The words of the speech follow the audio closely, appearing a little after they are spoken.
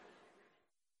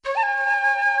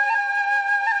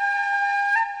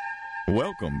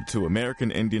Welcome to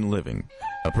American Indian Living,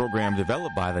 a program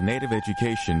developed by the Native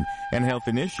Education and Health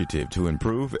Initiative to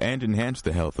improve and enhance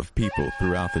the health of people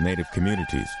throughout the Native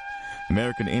communities.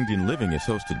 American Indian Living is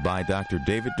hosted by Dr.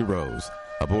 David DeRose,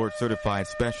 a board-certified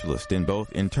specialist in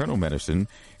both internal medicine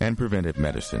and preventive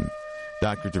medicine.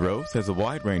 Dr. DeRose has a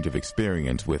wide range of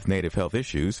experience with Native health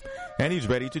issues, and he's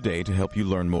ready today to help you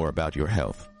learn more about your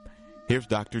health. Here's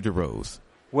Dr. DeRose.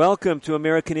 Welcome to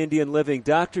American Indian Living.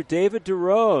 Dr. David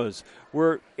DeRose.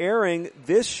 We're airing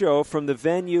this show from the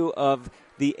venue of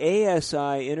the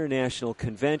ASI International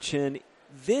Convention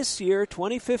this year,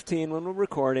 2015, when we're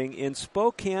recording, in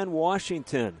Spokane,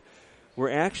 Washington.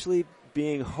 We're actually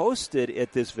being hosted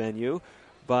at this venue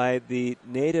by the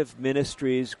Native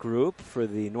Ministries Group for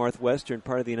the northwestern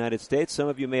part of the United States. Some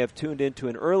of you may have tuned into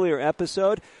an earlier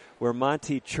episode where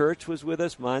Monty Church was with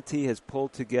us. Monty has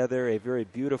pulled together a very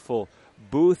beautiful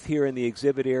booth here in the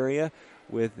exhibit area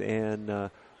with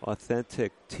an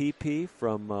authentic teepee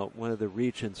from one of the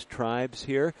region's tribes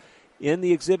here in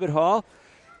the exhibit hall.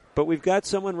 But we've got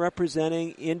someone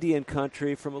representing Indian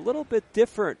country from a little bit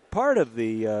different part of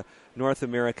the North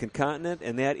American continent,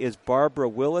 and that is Barbara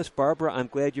Willis. Barbara, I'm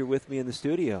glad you're with me in the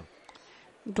studio.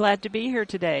 Glad to be here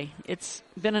today. It's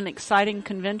been an exciting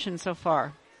convention so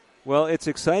far. Well, it's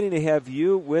exciting to have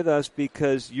you with us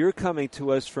because you're coming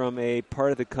to us from a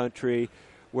part of the country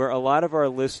where a lot of our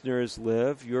listeners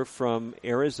live. You're from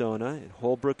Arizona, in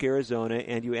Holbrook, Arizona,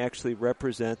 and you actually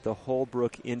represent the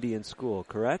Holbrook Indian School,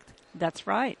 correct? That's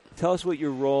right. Tell us what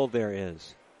your role there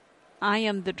is. I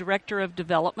am the Director of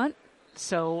Development,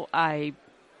 so I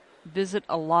visit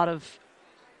a lot of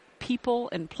people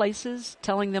and places,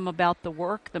 telling them about the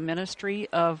work, the ministry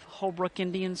of Holbrook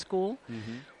Indian School.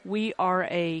 Mm-hmm. We are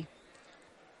a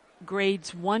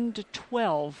grades 1 to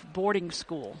 12 boarding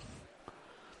school.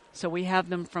 So we have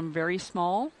them from very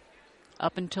small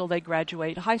up until they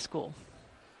graduate high school.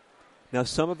 Now,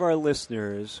 some of our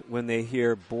listeners, when they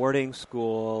hear boarding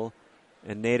school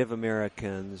and Native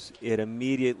Americans, it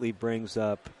immediately brings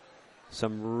up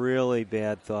some really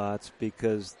bad thoughts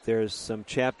because there's some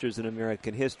chapters in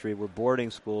American history where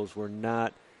boarding schools were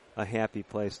not a happy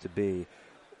place to be.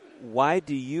 Why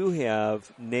do you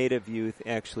have Native youth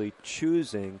actually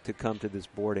choosing to come to this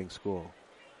boarding school?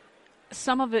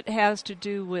 Some of it has to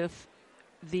do with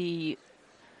the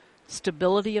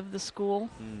stability of the school.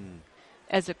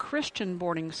 As a Christian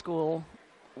boarding school,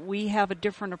 we have a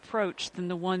different approach than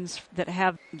the ones that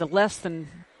have the less than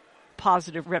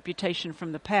positive reputation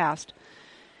from the past.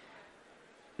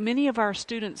 Many of our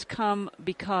students come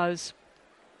because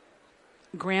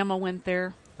Grandma went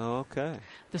there. Oh, okay.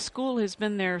 The school has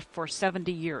been there for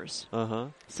 70 years,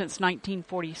 since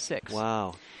 1946.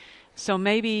 Wow. So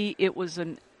maybe it was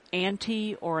an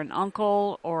auntie or an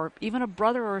uncle or even a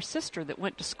brother or a sister that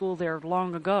went to school there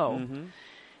long ago. Mm-hmm.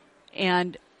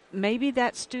 And maybe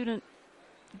that student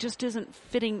just isn't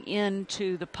fitting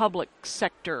into the public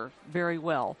sector very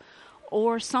well.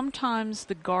 Or sometimes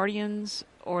the guardians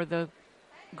or the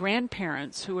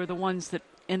grandparents, who are the ones that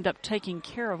end up taking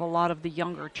care of a lot of the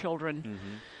younger children,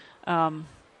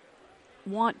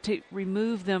 want to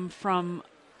remove them from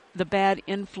the bad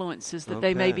influences that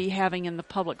they may be having in the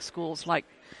public schools, like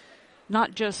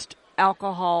not just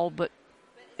alcohol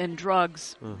and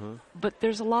drugs, but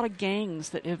there's a lot of gangs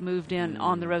that have moved in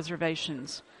on the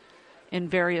reservations in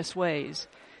various ways.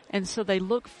 And so they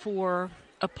look for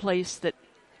a place that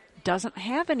doesn't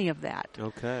have any of that.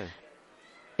 Okay.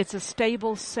 It's a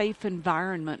stable, safe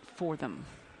environment for them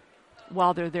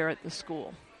while they're there at the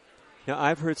school. Now,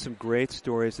 I've heard some great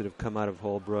stories that have come out of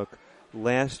Holbrook.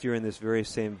 Last year in this very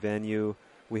same venue,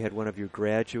 we had one of your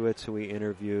graduates who we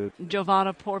interviewed.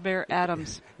 Giovanna Porbear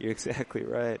Adams. You're exactly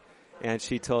right. And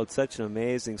she told such an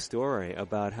amazing story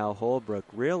about how Holbrook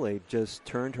really just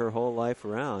turned her whole life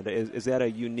around. Is that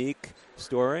a unique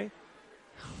story?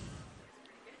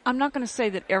 I'm not going to say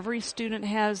that every student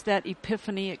has that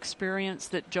epiphany experience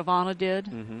that Giovanna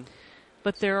did,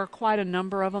 but there are quite a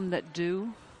number of them that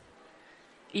do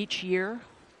each year.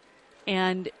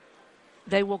 And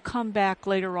they will come back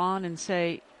later on and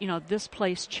say, you know, this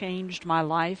place changed my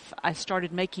life. I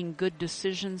started making good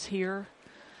decisions here.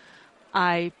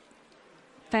 I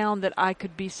found that I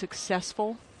could be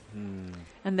successful,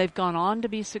 and they've gone on to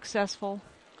be successful.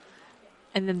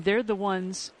 And then they're the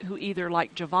ones who either,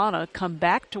 like Giovanna, come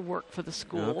back to work for the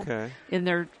school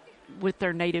with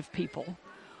their native people,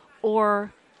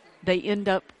 or they end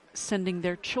up sending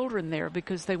their children there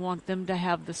because they want them to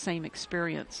have the same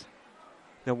experience.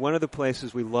 Now, one of the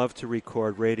places we love to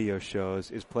record radio shows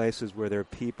is places where there are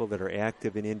people that are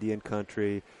active in Indian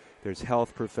country. There's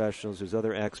health professionals. There's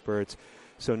other experts.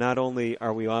 So not only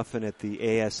are we often at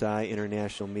the ASI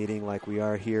International Meeting like we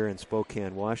are here in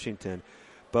Spokane, Washington,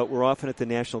 but we're often at the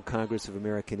National Congress of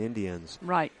American Indians.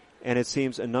 Right. And it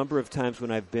seems a number of times when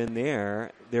I've been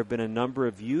there have been a number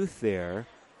of youth there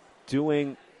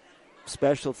doing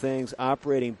special things,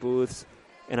 operating booths.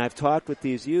 And I've talked with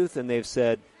these youth, and they've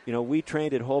said, we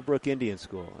trained at Holbrook Indian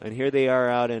School. And here they are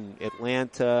out in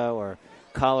Atlanta or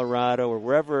Colorado or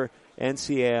wherever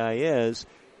NCAI is.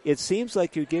 It seems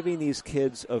like you're giving these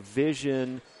kids a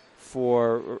vision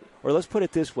for, or let's put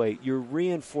it this way, you're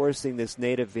reinforcing this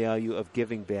native value of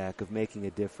giving back, of making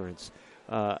a difference.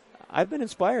 I've been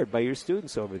inspired by your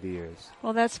students over the years.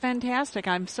 Well, that's fantastic.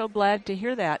 I'm so glad to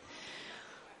hear that.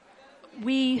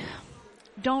 We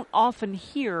don't often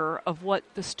hear of what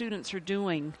the students are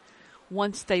doing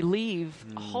once they leave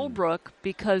Holbrook,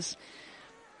 because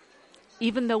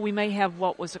even though we may have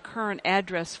what was a current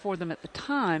address for them at the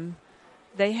time,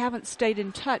 they haven't stayed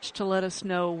in touch to let us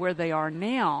know where they are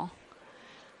now.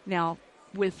 Now,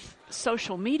 with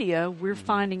social media, we're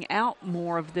finding out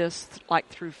more of this, like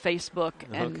through Facebook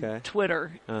and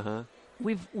Twitter. Uh-huh.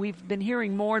 We've been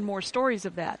hearing more and more stories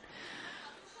of that.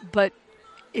 But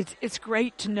it's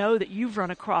great to know that you've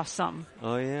run across some.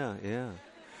 Oh, yeah.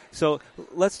 So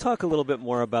let's talk a little bit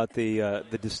more about the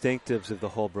distinctives of the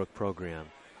Holbrook program,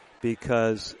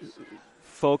 because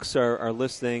folks are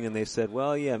listening and they said,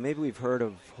 well, yeah, maybe we've heard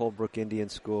of Holbrook Indian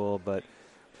School, but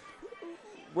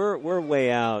we're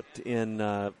way out in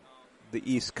the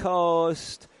East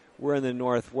Coast. We're in the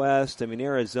Northwest. I mean,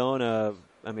 Arizona,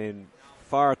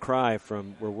 far cry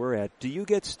from where we're at. Do you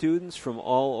get students from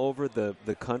all over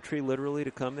the country, literally,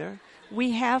 to come there?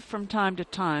 We have from time to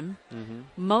time. Mm-hmm.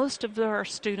 Most of our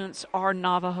students are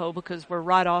Navajo because we're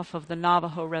right off of the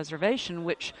Navajo Reservation,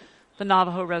 which the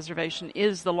Navajo Reservation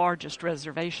is the largest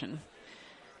reservation.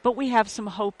 But we have some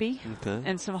Hopi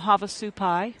and some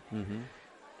Havasupai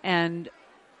and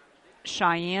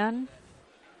Cheyenne,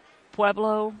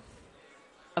 Pueblo,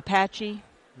 Apache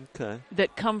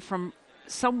that come from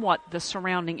somewhat the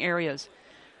surrounding areas.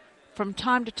 From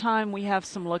time to time, we have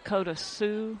some Lakota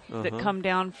Sioux that come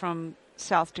down from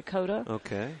South Dakota.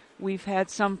 Okay. We've had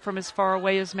some from as far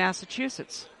away as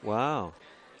Massachusetts. Wow.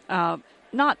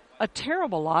 Not a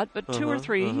terrible lot, but two or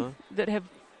three that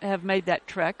have made that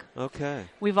trek. Okay.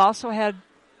 We've also had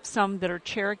some that are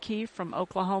Cherokee from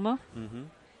Oklahoma. Mm-hmm.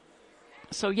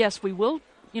 So, yes, we will,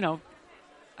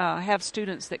 have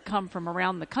students that come from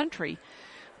around the country,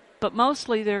 but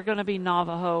mostly they're going to be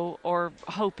Navajo or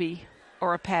Hopi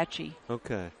or Apache.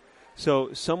 Okay.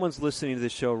 So someone's listening to the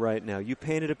show right now. You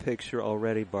painted a picture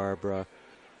already, Barbara,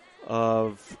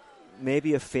 of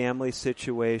maybe a family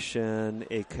situation,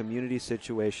 a community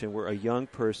situation where a young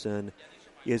person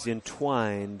is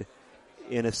entwined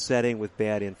in a setting with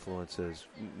bad influences.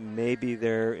 Maybe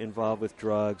they're involved with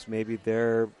drugs. Maybe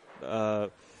they're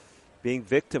being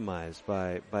victimized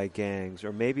by gangs.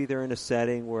 Or maybe they're in a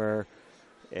setting where,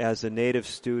 as a Native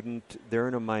student, they're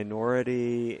in a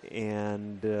minority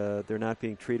and they're not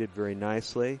being treated very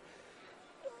nicely.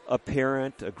 A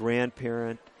parent, a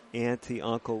grandparent, auntie,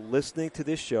 uncle, listening to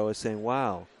this show is saying,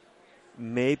 wow,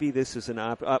 maybe this is an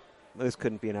option. This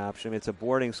couldn't be an option. It's a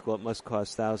boarding school. It must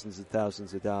cost thousands and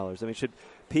thousands of dollars. Should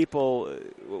people,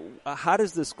 how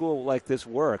does the school like this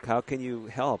work? How can you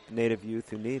help Native youth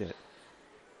who need it?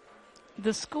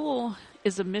 The school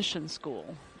is a mission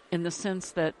school in the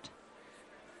sense that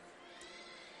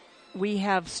we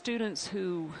have students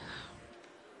who,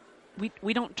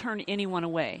 we don't turn anyone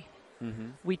away. Mm-hmm.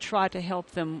 We try to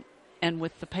help them and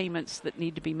with the payments that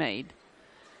need to be made.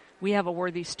 We have a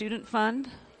Worthy Student Fund.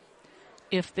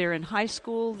 If they're in high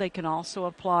school, they can also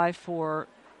apply for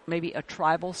maybe a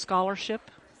tribal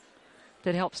scholarship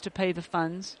that helps to pay the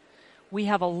funds. We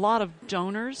have a lot of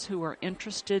donors who are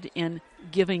interested in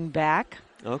giving back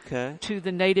to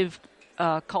the Native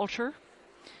culture.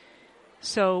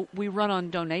 So we run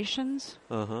on donations.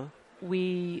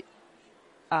 We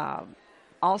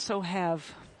also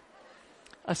have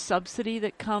a subsidy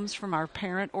that comes from our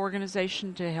parent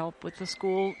organization to help with the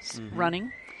school's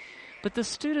running. But the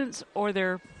students or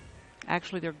their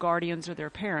guardians or their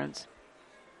parents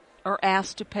are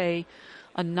asked to pay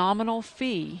a nominal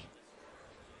fee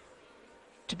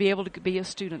to be able to be a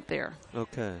student there.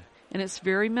 Okay. And it's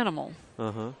very minimal.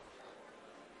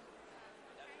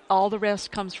 All the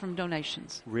rest comes from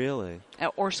donations. Really?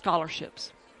 Or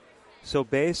scholarships. So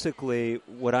basically,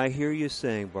 what I hear you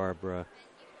saying, Barbara,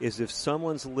 is if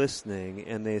someone's listening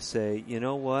and they say, you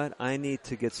know what, I need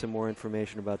to get some more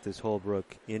information about this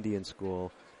Holbrook Indian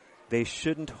School, they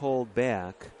shouldn't hold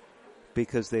back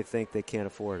because they think they can't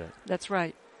afford it. That's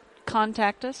right.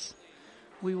 Contact us.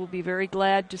 We will be very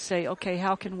glad to say, okay,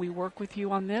 how can we work with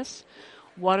you on this?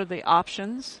 what are the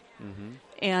options,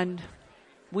 and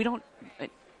we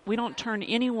don't turn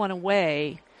anyone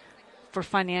away for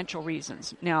financial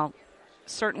reasons. Now,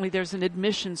 certainly there's an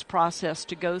admissions process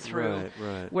to go through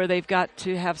where they've got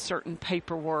to have certain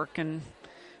paperwork and,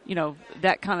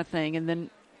 that kind of thing. And then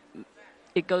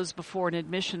it goes before an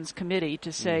admissions committee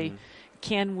to say,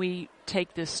 can we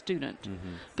take this student?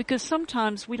 Because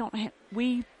sometimes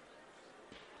we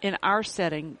in our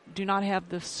setting do not have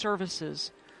the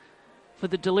services for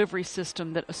the delivery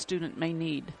system that a student may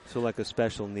need. So like a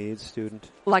special needs student?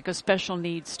 Like a special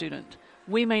needs student.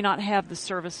 We may not have the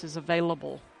services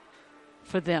available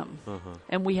for them.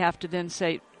 And we have to then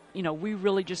say, we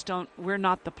really just we're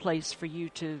not the place for you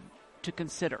to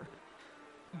consider.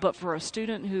 But for a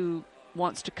student who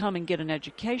wants to come and get an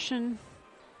education,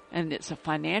 and it's a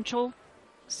financial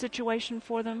situation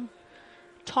for them,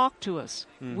 talk to us.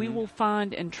 We will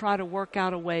find and try to work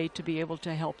out a way to be able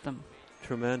to help them.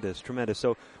 Tremendous.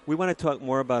 So we want to talk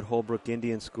more about Holbrook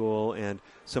Indian School and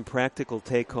some practical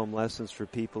take-home lessons for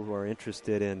people who are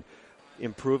interested in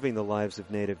improving the lives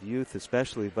of Native youth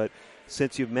especially. But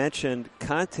since you've mentioned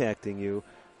contacting you,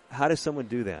 how does someone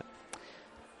do that?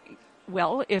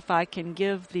 Well, if I can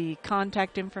give the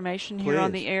contact information here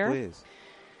on the air. Please.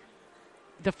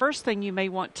 The first thing you may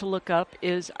want to look up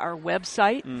is our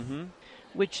website,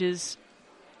 which is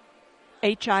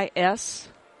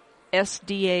HISSDA.org.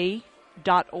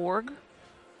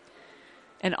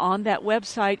 And on that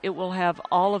website, it will have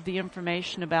all of the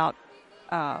information about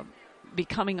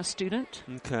becoming a student.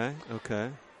 Okay.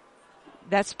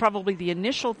 That's probably the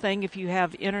initial thing if you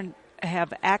have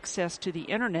access to the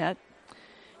internet.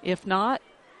 If not,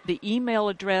 the email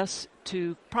address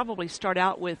to probably start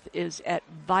out with is at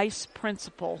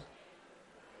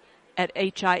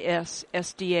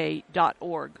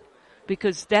viceprincipal@HISSDA.org,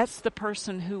 because that's the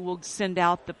person who will send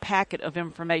out the packet of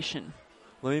information.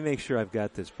 Let me make sure I've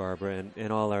got this, Barbara,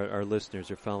 and all our listeners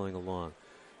are following along.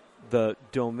 The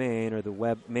domain or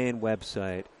the main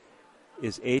website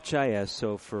is HIS,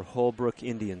 so for Holbrook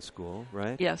Indian School,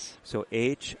 right? Yes. So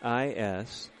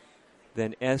HIS,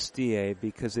 then SDA,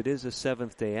 because it is a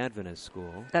Seventh-day Adventist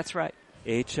school. That's right.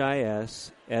 HISSDA.org.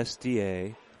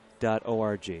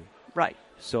 Right.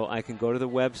 So I can go to the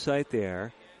website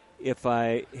there. If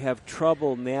I have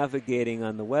trouble navigating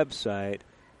on the website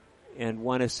and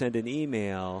want to send an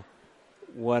email,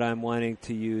 what I'm wanting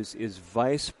to use is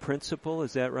vice principal.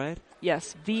 Is that right?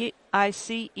 Yes, VICE.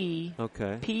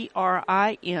 Okay.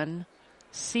 PRINCIPAL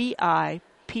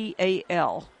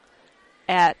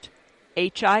at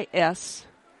HISSDA.org.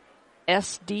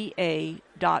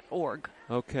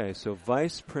 Okay, so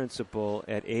vice principal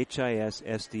at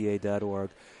HISSDA.org.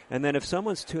 And then if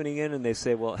someone's tuning in and they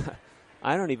say, well,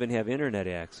 I don't even have internet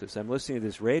access. I'm listening to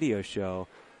this radio show,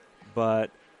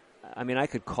 but, I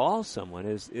could call someone.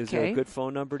 Is there a good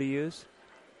phone number to use?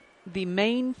 The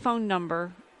main phone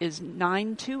number is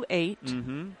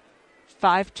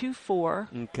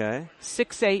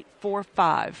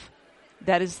 928-524-6845.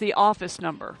 That is the office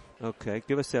number. Okay,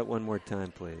 give us that one more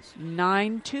time, please.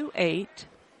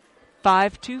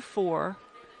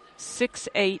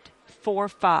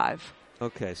 928-524-6845.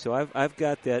 Okay, so I've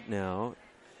got that now,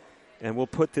 and we'll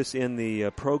put this in the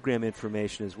program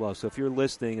information as well. So if you're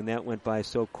listening and that went by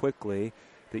so quickly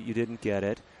that you didn't get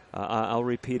it, I'll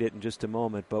repeat it in just a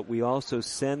moment. But we also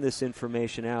send this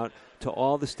information out to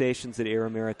all the stations that air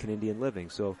American Indian Living.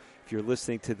 So if you're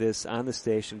listening to this on the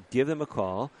station, give them a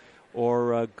call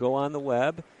or go on the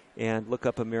web and look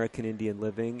up American Indian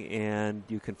Living, and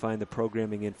you can find the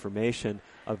programming information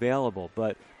available.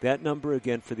 But that number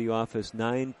again for the office,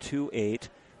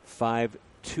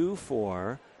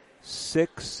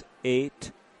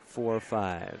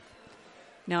 928-524-6845.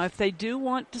 Now, if they do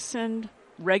want to send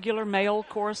regular mail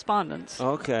correspondence,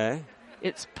 okay,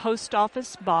 it's Post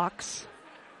Office Box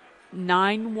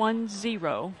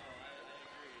 910,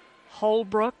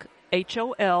 Holbrook,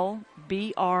 HOLBROOK,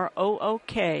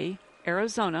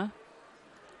 Arizona,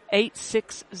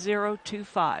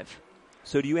 86025.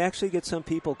 So do you actually get some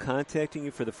people contacting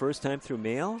you for the first time through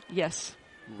mail? Yes.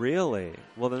 Really?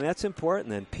 Well, then that's important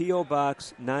then. P.O.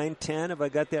 Box 910, have I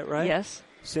got that right? Yes.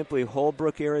 Simply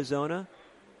Holbrook, Arizona.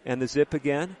 And the zip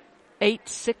again?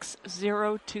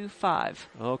 86025.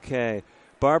 Okay.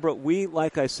 Barbara,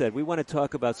 like I said, we want to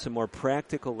talk about some more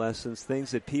practical lessons,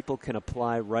 things that people can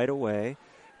apply right away,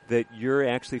 that you're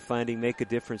actually finding make a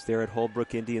difference there at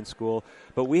Holbrook Indian School.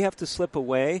 But we have to slip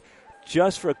away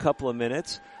just for a couple of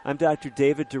minutes. I'm Dr.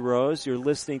 David DeRose. You're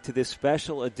listening to this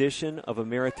special edition of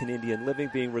American Indian Living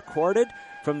being recorded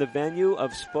from the venue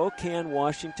of Spokane,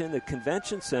 Washington, the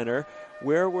Convention Center,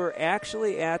 where we're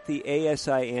actually at the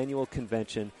ASI Annual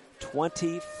Convention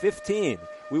 2015.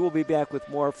 We will be back with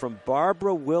more from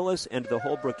Barbara Willis and the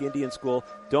Holbrook Indian School.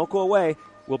 Don't go away.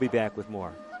 We'll be back with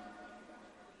more.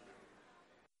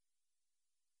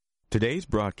 Today's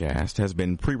broadcast has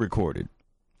been pre-recorded.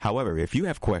 However, if you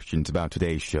have questions about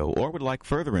today's show or would like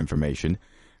further information,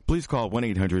 please call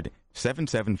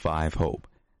 1-800-775-HOPE.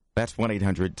 That's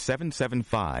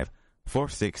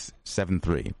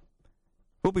 1-800-775-4673.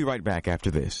 We'll be right back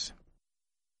after this.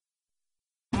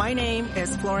 My name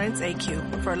is Florence A.Q.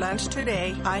 For lunch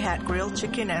today, I had grilled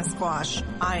chicken and squash.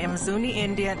 I am Zuni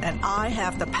Indian, and I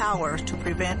have the power to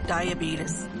prevent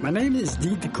diabetes. My name is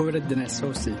D. Dakota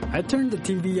Dinesosi. I turned the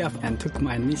TV off and took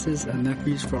my nieces and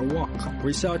nephews for a walk.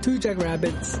 We saw 2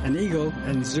 jackrabbits, an eagle,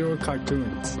 and 0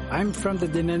 cartoons. I'm from the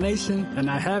Diné Nation, and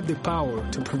I have the power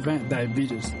to prevent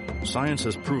diabetes. Science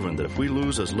has proven that if we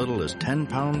lose as little as 10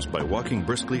 pounds by walking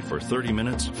briskly for 30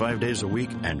 minutes, 5 days a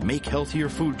week, and make healthier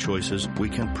food choices, we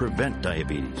can prevent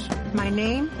diabetes. My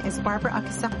name is Barbara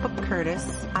Akisakpuk Curtis.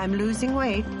 I'm losing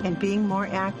weight and being more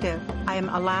active. I am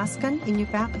Alaskan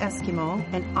Inupiaq Eskimo,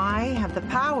 and I have the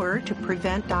power to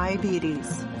prevent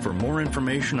diabetes. For more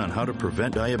information on how to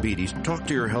prevent diabetes, talk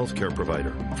to your healthcare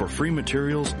provider. For free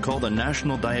materials, call the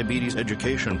National Diabetes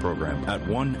Education Program at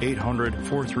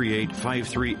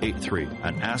 1-800-438-5383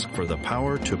 and ask for the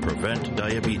power to prevent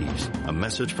diabetes. A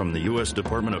message from the U.S.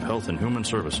 Department of Health and Human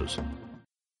Services.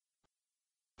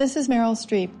 This is Meryl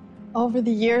Streep. Over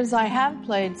the years, I have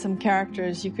played some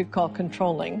characters you could call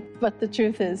controlling, but the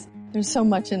truth is, there's so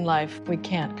much in life we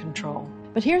can't control.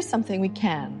 But here's something we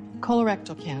can.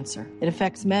 Colorectal cancer. It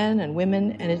affects men and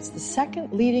women, and it's the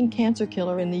second leading cancer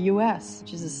killer in the U.S.,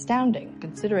 which is astounding,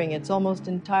 considering it's almost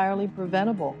entirely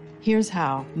preventable. Here's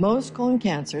how. Most colon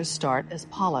cancers start as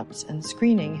polyps, and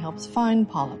screening helps find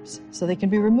polyps so they can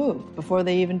be removed before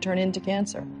they even turn into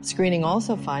cancer. Screening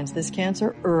also finds this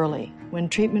cancer early, when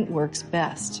treatment works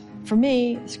best. For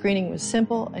me, screening was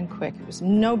simple and quick. It was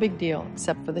no big deal,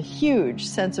 except for the huge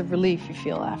sense of relief you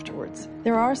feel afterwards.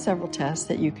 There are several tests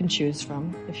that you can choose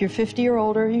from. If you're 50 or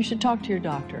older, you should talk to your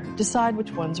doctor. Decide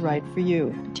which one's right for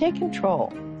you. Take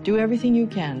control. Do everything you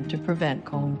can to prevent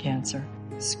colon cancer.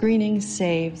 Screening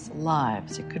saves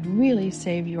lives. It could really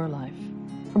save your life.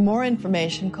 For more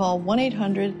information, call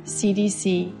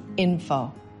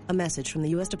 1-800-CDC-INFO. A message from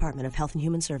the U.S. Department of Health and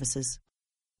Human Services.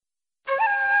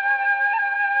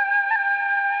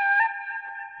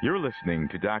 You're listening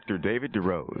to Dr. David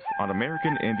DeRose on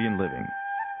American Indian Living.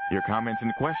 Your comments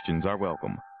and questions are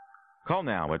welcome. Call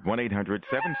now at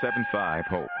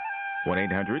 1-800-775-HOPE.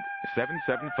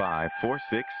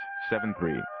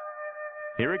 1-800-775-4673.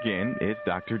 Here again is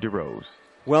Dr. DeRose.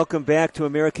 Welcome back to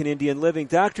American Indian Living.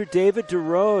 Dr. David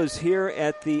DeRose here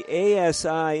at the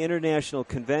ASI International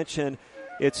Convention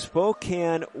at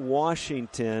Spokane,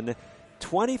 Washington.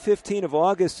 2015 of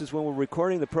August is when we're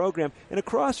recording the program. And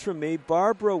across from me,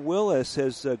 Barbara Willis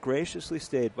has graciously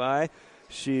stayed by.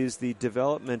 She's the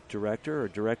development director or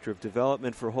director of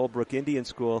development for Holbrook Indian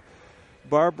School.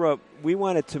 Barbara, we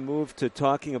wanted to move to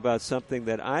talking about something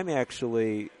that I'm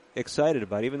actually excited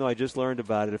about, even though I just learned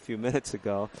about it a few minutes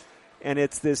ago. And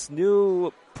it's this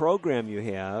new program you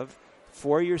have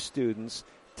for your students.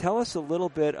 Tell us a little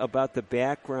bit about the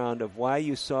background of why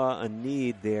you saw a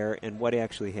need there and what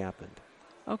actually happened.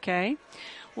 Okay.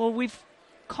 Well, we've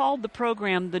called the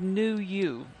program the New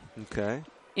You. Okay.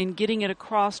 In getting it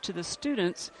across to the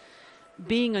students,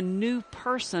 being a new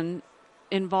person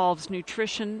involves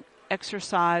nutrition,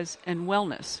 exercise, and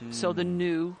wellness. So the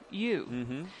New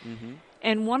You.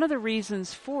 And one of the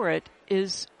reasons for it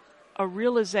is a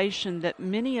realization that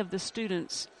many of the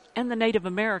students and the Native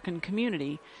American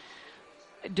community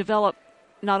develop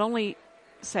not only,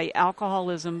 say,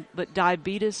 alcoholism, but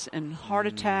diabetes and heart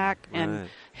attack and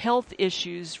health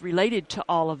issues related to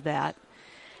all of that.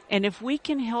 And if we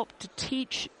can help to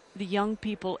teach the young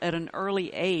people at an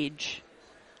early age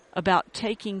about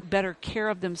taking better care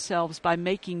of themselves by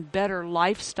making better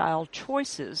lifestyle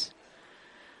choices,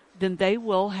 then they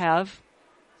will have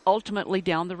ultimately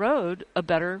down the road a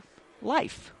better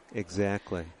life.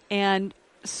 Exactly. And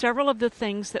several of the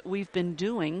things that we've been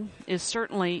doing is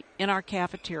certainly in our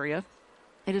cafeteria.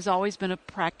 It has always been a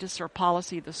practice or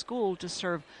policy of the school to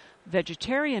serve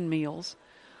vegetarian meals.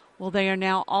 Well, they are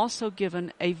now also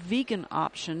given a vegan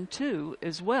option, too,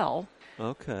 as well.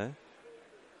 Okay.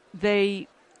 They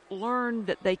learn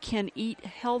that they can eat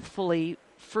healthfully,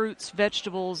 fruits,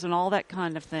 vegetables, and all that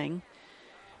kind of thing.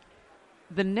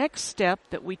 The next step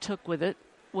that we took with it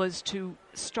was to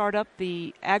start up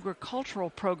the agricultural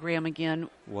program again.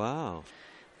 Wow.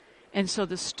 And so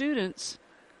the students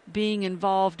being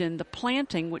involved in the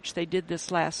planting, which they did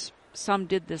some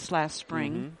did this last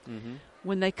spring,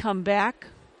 when they come back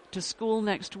to school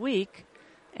next week,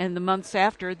 And the months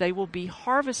after, they will be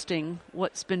harvesting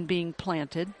what's been being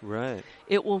planted. Right.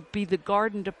 It will be the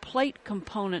garden to plate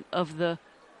component of the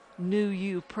New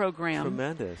You program.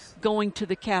 Tremendous. Going to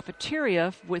the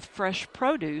cafeteria with fresh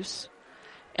produce,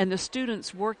 and the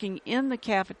students working in the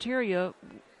cafeteria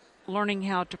learning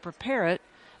how to prepare it,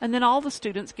 and then all the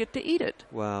students get to eat it.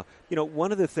 Wow. You know,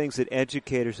 one of the things that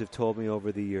educators have told me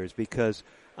over the years, because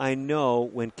I know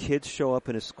when kids show up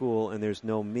in a school and there's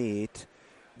no meat,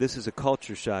 this is a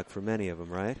culture shock for many of them,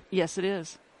 right? Yes, it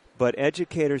is. But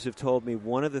educators have told me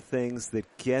one of the things that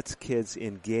gets kids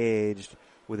engaged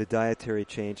with a dietary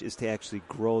change is to actually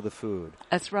grow the food.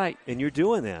 That's right. And you're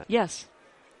doing that. Yes.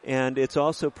 And it's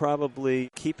also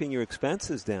probably keeping your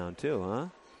expenses down, too,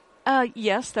 huh?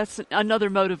 Yes, that's another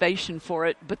motivation for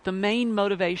it. But the main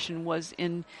motivation was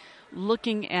in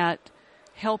looking at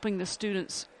helping the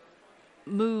students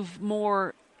move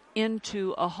more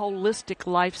into a holistic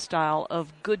lifestyle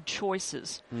of good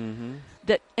choices. Mm-hmm.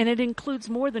 And it includes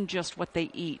more than just what they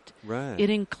eat. Right. It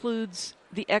includes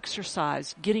the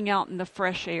exercise, getting out in the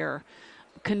fresh air,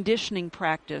 conditioning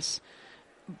practice,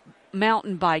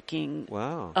 mountain biking,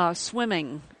 wow.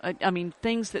 Swimming. I mean,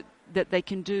 things that they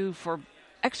can do for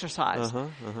exercise.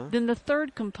 Then the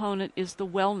third component is the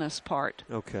wellness part.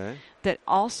 Okay. That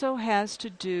also has to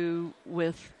do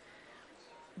with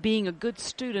being a good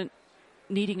student,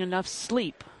 needing enough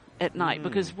sleep at night.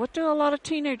 Because what do a lot of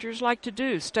teenagers like to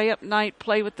do? Stay up night,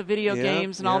 play with the video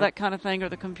games and all that kind of thing, or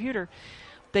the computer.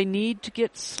 They need to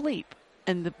get sleep.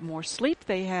 And the more sleep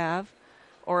they have,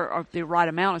 or the right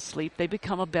amount of sleep, they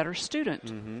become a better student.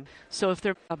 Mm-hmm. So if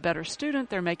they're a better student,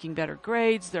 they're making better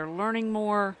grades, they're learning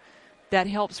more. That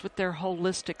helps with their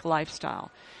holistic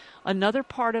lifestyle. Another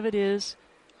part of it is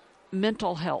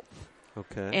mental health.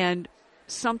 Okay. And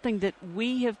something that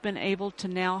we have been able to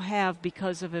now have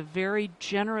because of a very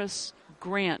generous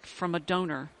grant from a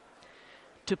donor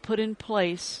to put in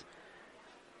place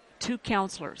 2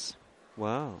 counselors.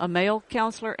 Wow. A male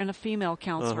counselor and a female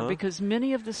counselor, because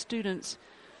many of the students,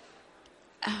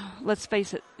 let's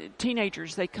face it,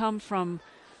 teenagers, they come from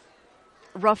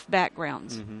rough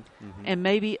backgrounds and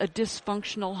maybe a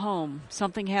dysfunctional home.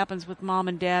 Something happens with mom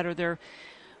and dad, or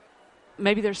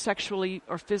maybe they're sexually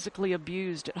or physically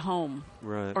abused at home,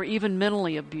 right, or even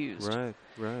mentally abused.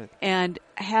 Right. And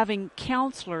having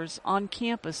counselors on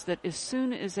campus that as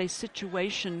soon as a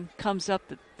situation comes up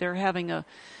that they're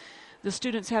the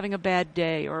student's having a bad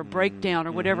day or a breakdown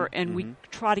or whatever, and we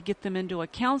try to get them into a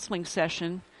counseling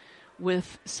session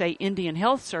with, say, Indian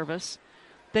Health Service,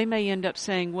 they may end up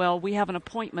saying, well, we have an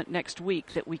appointment next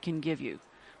week that we can give you.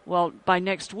 Well, by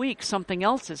next week, something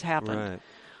else has happened. Right.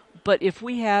 But if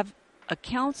we have a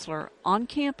counselor on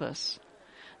campus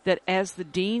that as the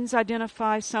deans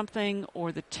identify something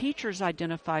or the teachers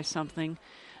identify something,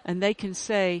 and they can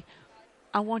say,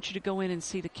 I want you to go in and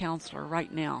see the counselor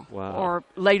right now. Wow. Or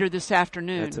later this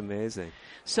afternoon. That's amazing.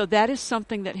 So that is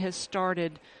something that has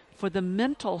started for the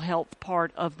mental health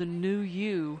part of the New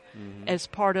You as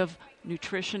part of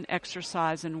nutrition,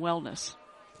 exercise, and wellness.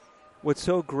 What's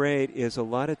so great is a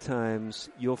lot of times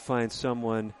you'll find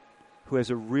someone who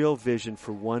has a real vision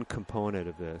for one component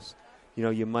of this. You know,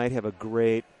 you might have a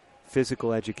great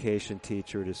physical education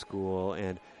teacher at a school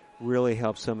and really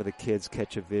help some of the kids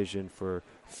catch a vision for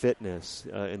fitness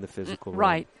in the physical realm.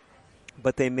 Right.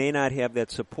 But they may not have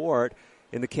that support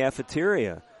in the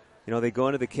cafeteria. You know, they go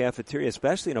into the cafeteria,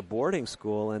 especially in a boarding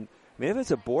school, and I mean, if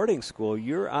it's a boarding school,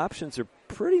 your options are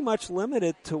pretty much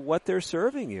limited to what they're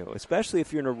serving you, especially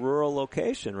if you're in a rural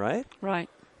location, right? Right.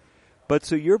 But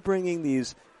so you're bringing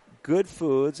these good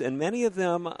foods, and many of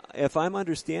them, if I'm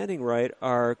understanding right,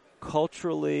 are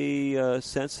culturally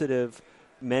sensitive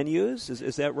menus.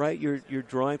 Is that right? You're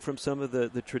drawing from some of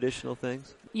the traditional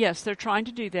things? Yes, they're trying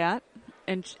to do that,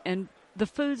 and the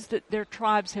foods that their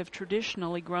tribes have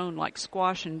traditionally grown, like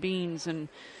squash and beans and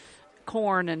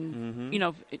corn and,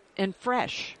 and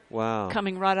fresh. Wow.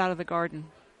 Coming right out of the garden.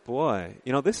 Boy,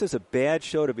 this is a bad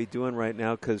show to be doing right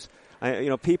now because,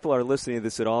 people are listening to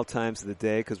this at all times of the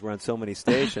day because we're on so many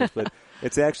stations, but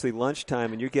it's actually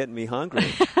lunchtime and you're getting me hungry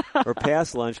or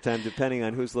past lunchtime depending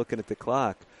on who's looking at the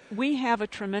clock. We have a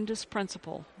tremendous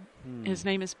principal. His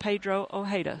name is Pedro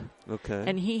Ojeda. Okay.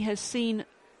 And he has seen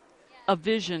a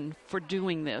vision for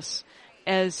doing this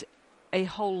as a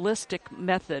holistic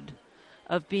method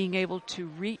of being able to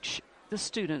reach the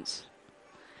students.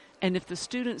 And if the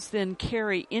students then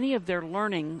carry any of their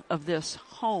learning of this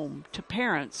home to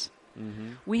parents,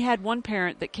 we had one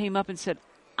parent that came up and said,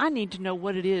 I need to know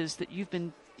what it is that you've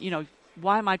been,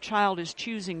 why my child is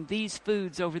choosing these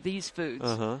foods over these foods.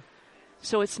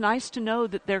 So it's nice to know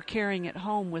that they're carrying it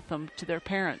home with them to their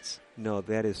parents. No,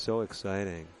 that is so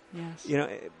exciting. Yes.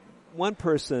 One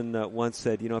person once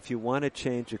said, if you want to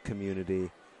change a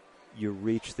community, you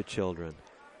reach the children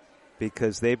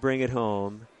because they bring it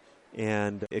home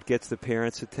and it gets the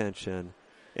parents' attention.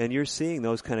 And you're seeing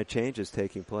those kind of changes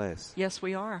taking place. Yes,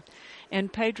 we are.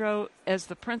 And Pedro, as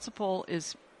the principal,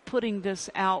 is putting this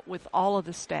out with all of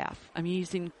the staff. I mean,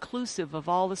 he's inclusive of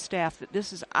all the staff that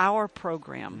this is our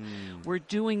program. We're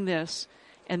doing this,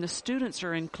 and the students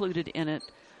are included in it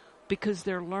because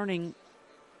they're learning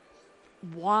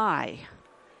why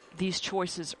these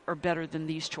choices are better than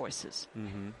these choices.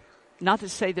 Not to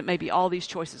say that maybe all these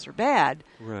choices are bad,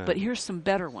 but here's some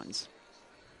better ones.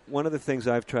 One of the things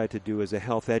I've tried to do as a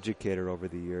health educator over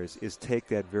the years is take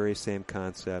that very same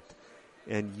concept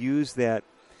and use that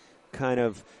kind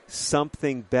of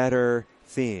something better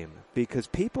theme, because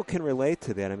people can relate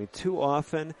to that. I mean, too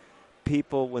often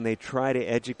people, when they try to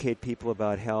educate people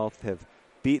about health, have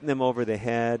beaten them over the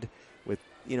head with,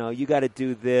 you got to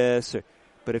do this.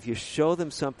 But if you show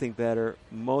them something better,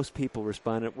 most people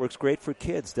respond. It works great for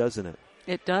kids, doesn't it?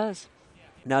 It does.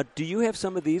 Now, do you have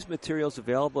some of these materials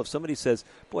available? If somebody says,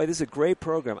 boy, this is a great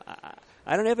program.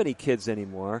 I don't have any kids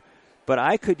anymore, but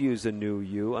I could use a new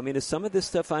you. I mean, is some of this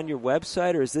stuff on your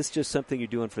website, or is this just something you're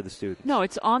doing for the students? No,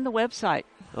 it's on the website.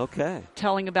 Okay.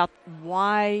 Telling about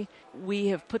why we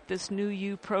have put this new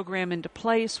you program into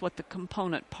place, what the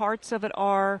component parts of it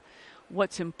are,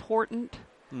 what's important,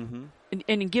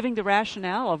 and giving the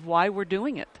rationale of why we're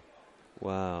doing it.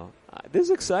 Wow. This is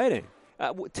exciting.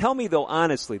 Tell me, though,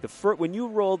 honestly, when you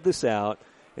rolled this out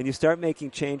and you start making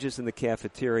changes in the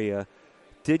cafeteria,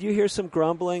 did you hear some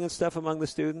grumbling and stuff among the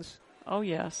students? Oh,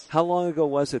 yes. How long ago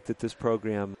was it that this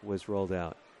program was rolled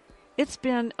out? It's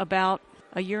been about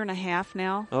a year and a half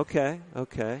now. Okay.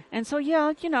 And so,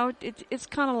 yeah, it's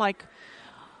kind of like,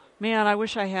 man, I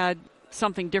wish I had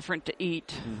something different to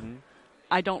eat.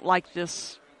 I don't like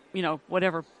this,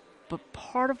 whatever. But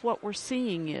part of what we're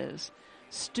seeing is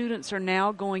students are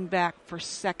now going back for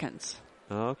seconds.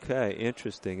 Okay,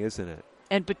 interesting, isn't it?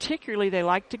 And particularly they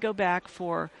like to go back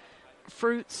for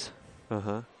fruits,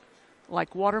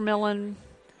 like watermelon,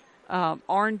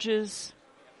 oranges,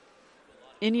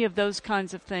 any of those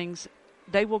kinds of things.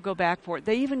 They will go back for it.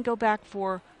 They even go back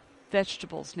for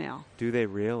vegetables now. Do they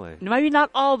really? Maybe not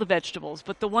all the vegetables,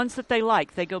 but the ones that they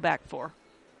like, they go back for.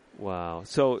 Wow.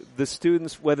 So the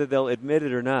students, whether they'll admit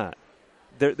it or not,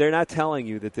 they're not telling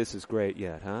you that this is great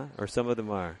yet, huh? Or some of them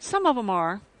are? Some of them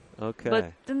are. Okay.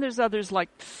 But then there's others like,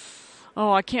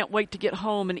 I can't wait to get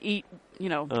home and eat,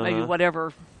 maybe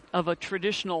whatever of a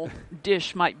traditional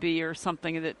dish might be, or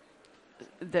something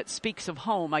that speaks of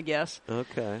home, I guess.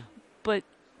 Okay. But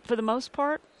for the most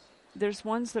part, there's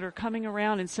ones that are coming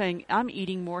around and saying, I'm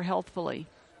eating more healthfully.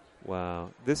 Wow.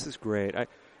 This is great.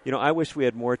 I wish we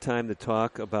had more time to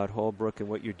talk about Holbrook and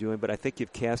what you're doing, but I think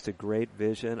you've cast a great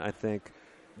vision. I think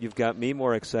you've got me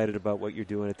more excited about what you're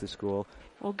doing at the school.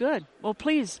 Well, good. Well,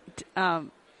 please,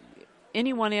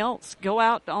 anyone else, go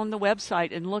out on the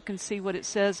website and look and see what it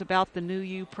says about the New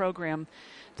You program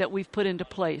that we've put into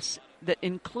place that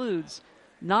includes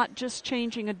not just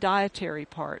changing a dietary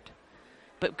part,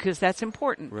 but because that's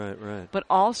important. Right. But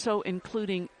also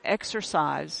including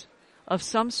exercise of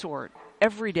some sort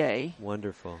every day.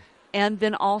 Wonderful. And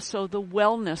then also the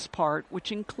wellness part,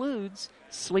 which includes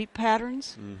sleep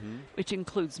patterns, which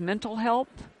includes mental health.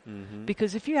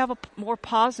 Because if you have a more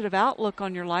positive outlook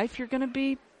on your life, you're going to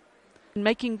be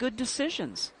making good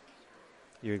decisions.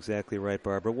 You're exactly right,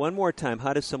 Barbara. One more time,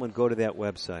 how does someone go to that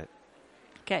website?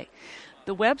 Okay.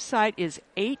 The website is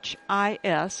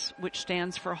HIS, which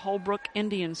stands for Holbrook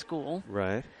Indian School.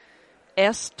 Right.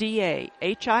 SDA,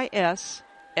 HIS,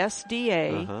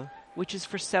 SDA, which is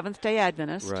for Seventh-day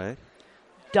Adventist. Right.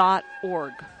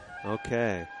 .org.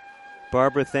 Okay.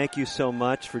 Barbara, thank you so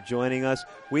much for joining us.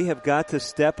 We have got to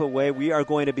step away. We are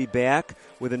going to be back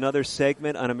with another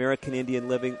segment on American Indian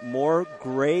Living. More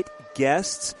great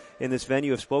guests in this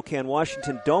venue of Spokane,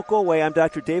 Washington. Don't go away. I'm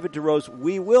Dr. David DeRose.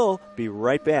 We will be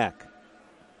right back.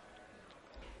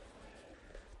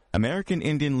 American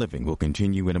Indian Living will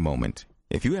continue in a moment.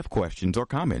 If you have questions or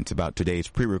comments about today's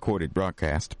pre-recorded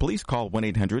broadcast, please call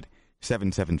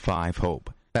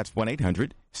 1-800-775-HOPE. That's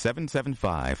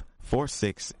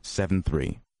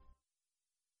 1-800-775-4673.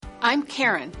 I'm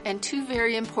Karen, and two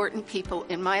very important people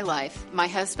in my life, my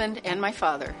husband and my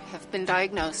father, have been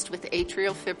diagnosed with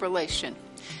atrial fibrillation.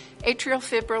 Atrial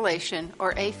fibrillation,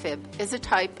 or AFib, is a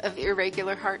type of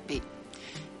irregular heartbeat.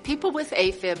 People with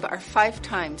AFib are 5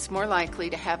 times more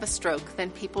likely to have a stroke than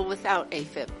people without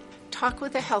AFib. Talk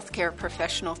with a healthcare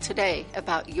professional today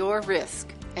about your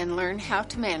risk and learn how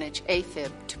to manage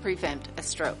AFib to prevent a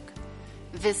stroke.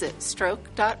 Visit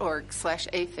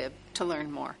stroke.org/AFib to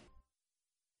learn more.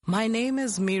 My name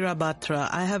is Meera Batra.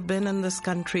 I have been in this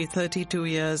country 32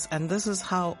 years, and this is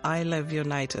how I live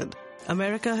united.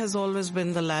 America has always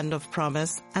been the land of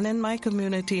promise, and in my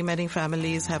community, many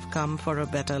families have come for a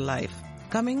better life.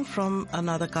 Coming from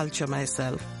another culture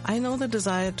myself, I know the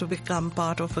desire to become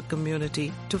part of a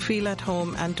community, to feel at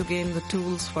home, and to gain the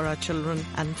tools for our children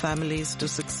and families to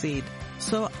succeed.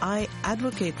 So I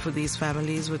advocate for these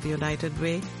families with United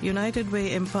Way. United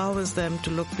Way empowers them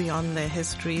to look beyond their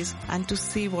histories and to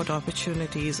see what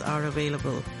opportunities are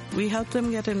available. We help them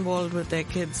get involved with their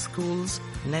kids' schools,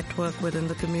 network within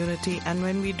the community, and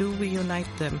when we do, we unite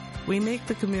them. We make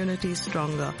the community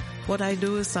stronger. What I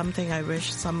do is something I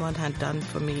wish someone had done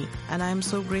for me, and I am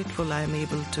so grateful I am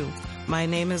able to. My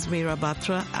name is Meera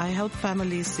Batra. I help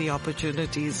families see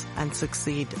opportunities and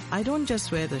succeed. I don't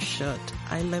just wear the shirt,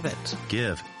 I live it.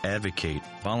 Give, advocate,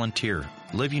 volunteer,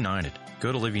 Live United.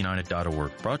 Go to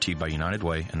liveunited.org. Brought to you by United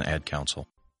Way and the Ad Council.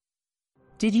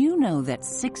 Did you know that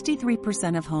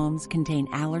 63% of homes contain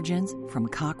allergens from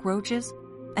cockroaches?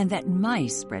 And that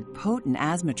mice spread potent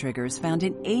asthma triggers found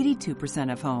in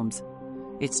 82% of homes?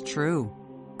 It's true.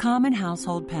 Common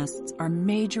household pests are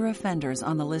major offenders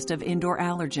on the list of indoor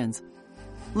allergens.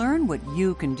 Learn what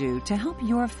you can do to help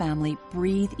your family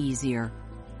breathe easier.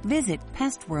 Visit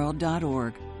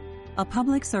pestworld.org. A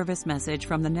public service message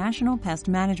from the National Pest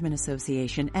Management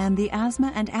Association and the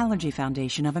Asthma and Allergy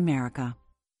Foundation of America.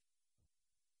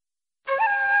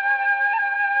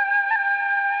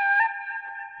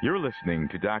 You're listening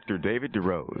to Dr. David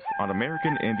DeRose on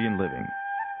American Indian Living.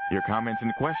 Your comments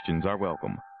and questions are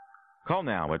welcome. Call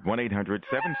now at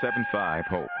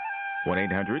 1-800-775-HOPE,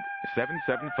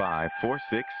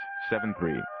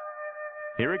 1-800-775-4673.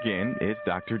 Here again is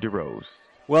Dr. DeRose.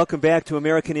 Welcome back to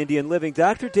American Indian Living.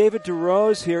 Dr. David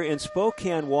DeRose here in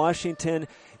Spokane, Washington.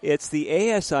 It's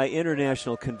the ASI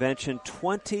International Convention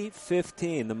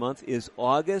 2015. The month is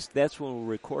August. That's when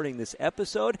we're recording this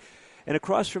episode. And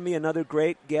across from me, another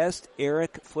great guest,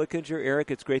 Eric Flickinger. Eric,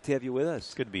 it's great to have you with us.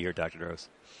 It's good to be here, Dr. DeRose.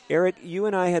 Eric, you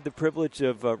and I had the privilege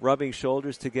of rubbing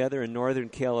shoulders together in Northern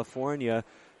California.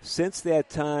 Since that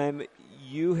time,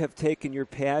 you have taken your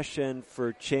passion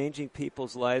for changing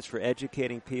people's lives, for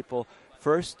educating people,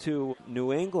 first to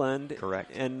New England. Correct.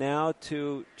 And now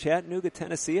to Chattanooga,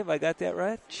 Tennessee. Have I got that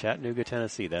right? Chattanooga,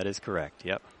 Tennessee. That is correct.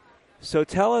 Yep. So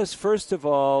tell us, first of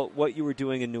all, what you were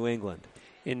doing in New England.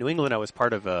 In New England, I was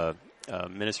part of a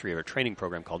ministry of a training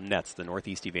program called NETS, the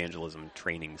Northeast Evangelism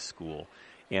Training School.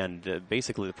 And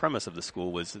basically the premise of the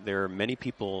school was there are many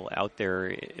people out there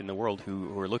in the world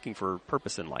who are looking for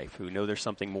purpose in life, who know there's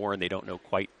something more and they don't know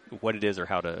quite what it is or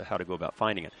how to go about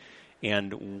finding it.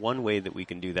 And one way that we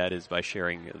can do that is by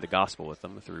sharing the gospel with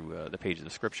them through the pages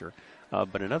of Scripture.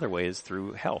 But another way is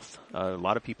through health. A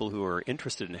lot of people who are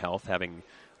interested in health, having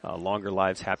longer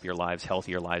lives, happier lives,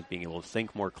 healthier lives, being able to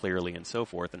think more clearly and so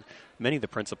forth. And many of the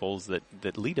principles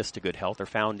that lead us to good health are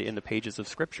found in the pages of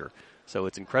Scripture. So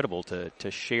it's incredible to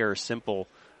share simple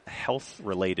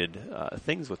health-related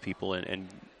things with people and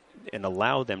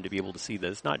allow them to be able to see that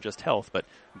it's not just health, but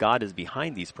God is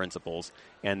behind these principles,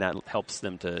 and that helps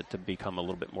them to become a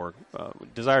little bit more,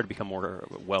 desire to become more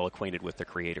well-acquainted with the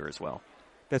Creator as well.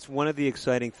 That's one of the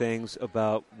exciting things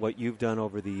about what you've done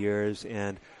over the years,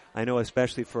 and I know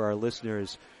especially for our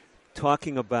listeners,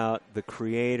 talking about the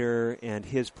Creator and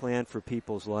His plan for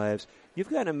people's lives. You've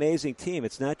got an amazing team.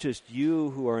 It's not just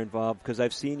you who are involved, because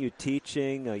I've seen you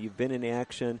teaching. You've been in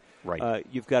action. Right.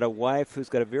 You've got a wife who's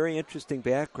got a very interesting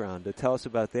background. Tell us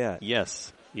about that.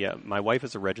 Yes. Yeah, my wife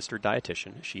is a registered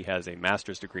dietitian. She has a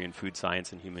master's degree in food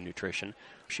science and human nutrition.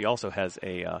 She also has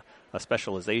a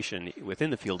specialization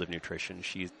within the field of nutrition.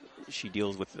 She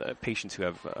deals with patients who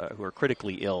are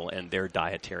critically ill and their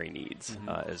dietary needs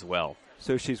as well.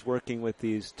 So she's working with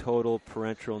these total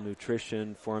parenteral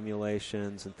nutrition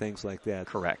formulations and things like that.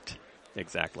 Correct.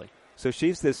 Exactly. So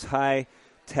she's this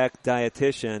high-tech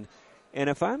dietitian. And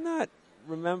if I'm not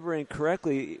remembering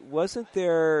correctly, wasn't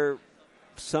there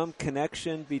some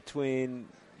connection between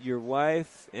your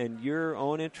wife and your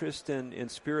own interest in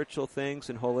spiritual things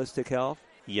and holistic health?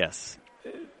 Yes.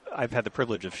 I've had the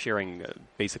privilege of sharing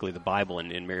basically the Bible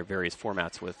in various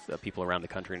formats with people around the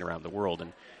country and around the world.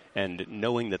 And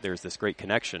knowing that there's this great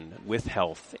connection with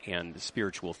health and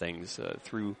spiritual things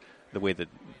through the way that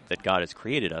God has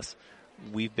created us,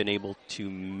 we've been able to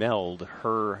meld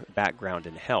her background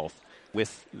in health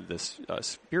with this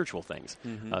spiritual things.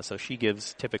 So she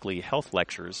gives typically health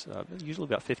lectures, usually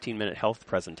about 15-minute health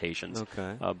presentations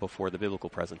before the biblical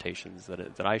presentations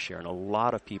that I share. And a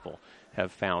lot of people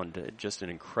have found just an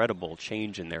incredible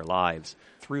change in their lives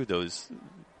through those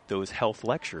those health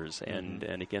lectures. And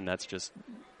again, that's just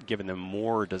given them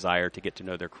more desire to get to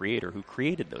know their Creator who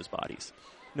created those bodies.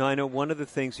 Now, I know one of the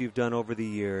things you've done over the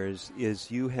years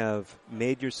is you have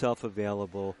made yourself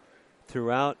available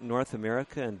throughout North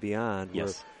America and beyond.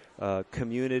 Yes. Where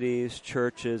communities,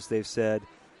 churches, they've said,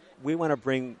 we want to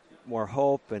bring more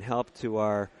hope and help to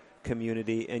our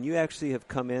community, and you actually have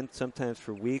come in sometimes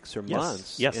for weeks or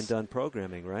months and done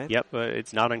programming, right? Yep.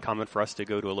 It's not uncommon for us to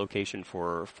go to a location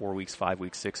for 4 weeks, 5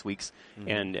 weeks, 6 weeks,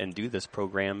 and do this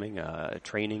programming,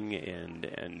 training,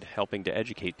 and helping to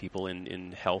educate people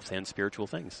in health and spiritual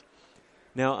things.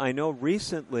 Now, I know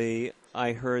recently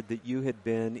I heard that you had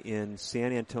been in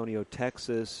San Antonio,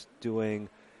 Texas, doing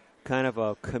kind of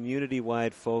a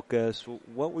community-wide focus.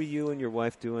 What were you and your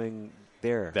wife doing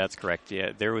there? That's correct.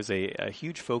 Yeah, there was a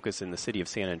huge focus in the city of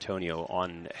San Antonio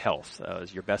on health. It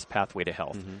was Your Best Pathway to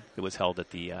Health. It was held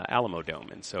at the Alamo Dome,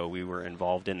 and so we were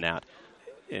involved in that.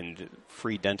 And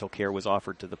free dental care was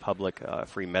offered to the public,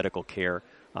 free medical care,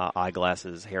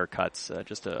 eyeglasses, haircuts,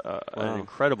 just an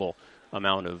incredible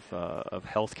amount of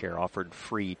health care offered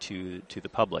free to the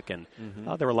public. And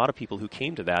there were a lot of people who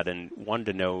came to that and wanted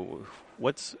to know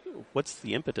what's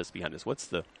the impetus behind this? What's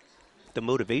the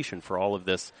motivation for all of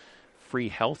this free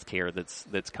health care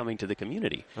that's coming to the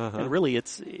community? And really,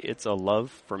 it's a love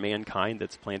for mankind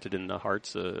that's planted in the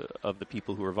hearts of the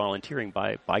people who are volunteering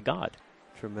by God.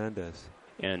 Tremendous.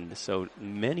 And so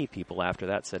many people after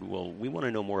that said, well, we want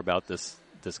to know more about this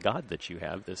God that you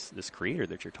have, this Creator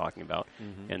that you're talking about.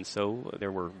 And so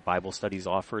there were Bible studies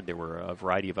offered. There were a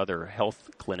variety of other health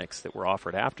clinics that were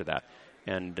offered after that.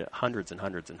 And hundreds and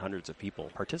hundreds and hundreds of people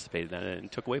participated in it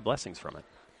and took away blessings from it.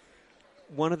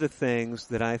 One of the things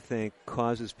that I think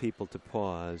causes people to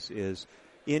pause is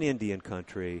in Indian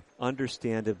country,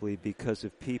 understandably because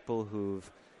of people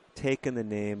who've taken the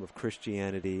name of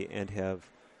Christianity and have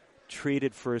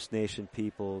treated First Nation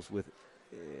peoples with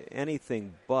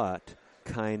anything but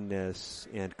kindness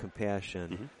and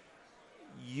compassion.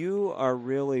 You are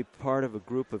really part of a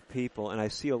group of people, and I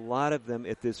see a lot of them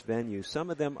at this venue. Some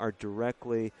of them are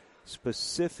directly,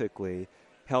 specifically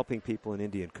helping people in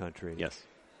Indian country. Yes.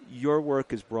 Your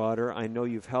work is broader. I know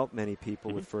you've helped many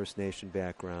people with First Nation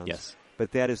backgrounds. Yes.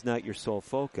 But that is not your sole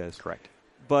focus. Correct.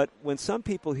 But when some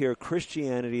people hear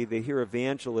Christianity, they hear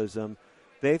evangelism,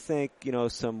 they think,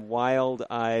 some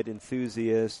wild-eyed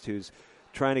enthusiast who's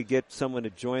trying to get someone to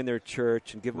join their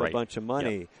church and give them a bunch of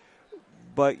money. Yep.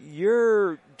 But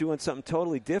you're doing something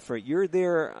totally different. You're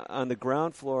there on the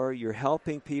ground floor. You're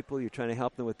helping people. You're trying to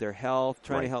help them with their health,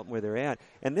 trying to help them where they're at.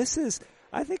 And this is,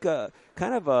 I think, a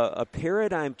kind of a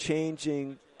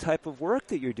paradigm-changing type of work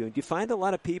that you're doing. Do you find a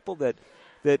lot of people that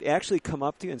actually come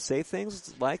up to you and say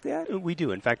things like that? We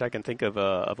do. In fact, I can think of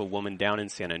a woman down in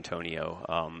San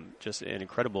Antonio, just an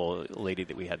incredible lady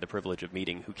that we had the privilege of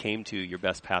meeting who came to Your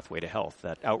Best Pathway to Health,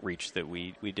 that outreach that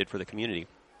we did for the community.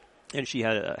 And she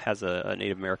has a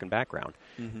Native American background.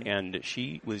 And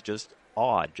she was just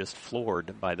awed, just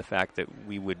floored by the fact that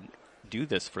we would do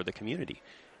this for the community.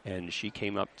 And she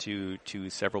came up to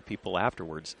several people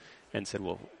afterwards and said,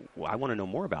 well, I want to know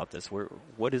more about this.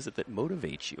 What is it that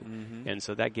motivates you? And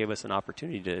so that gave us an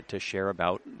opportunity to share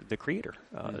about the Creator,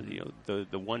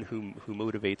 the one who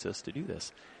motivates us to do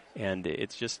this. And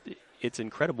it's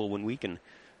incredible when we can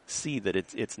see that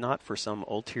it's not for some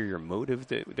ulterior motive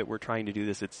that we're trying to do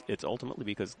this. It's ultimately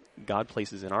because God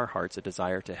places in our hearts a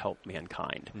desire to help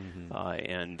mankind.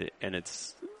 And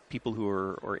it's people who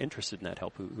are interested in that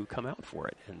help who come out for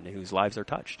it and whose lives are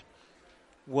touched.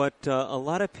 What a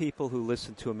lot of people who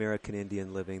listen to American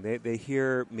Indian Living, they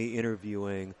hear me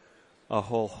interviewing a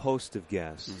whole host of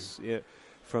guests,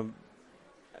 from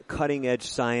cutting-edge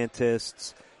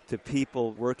scientists to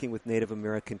people working with Native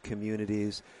American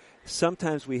communities.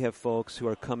 Sometimes we have folks who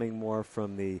are coming more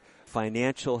from the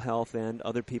financial health end,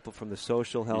 other people from the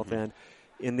social health end.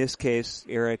 In this case,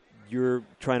 Eric, you're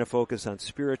trying to focus on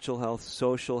spiritual health,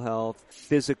 social health,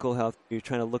 physical health. You're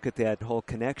trying to look at that whole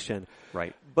connection.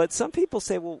 Right. But some people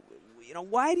say, well,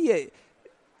 why do you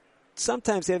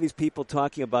sometimes have these people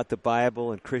talking about the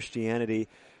Bible and Christianity?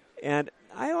 And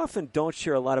I often don't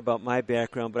share a lot about my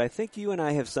background, but I think you and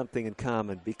I have something in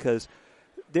common because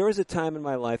there was a time in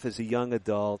my life as a young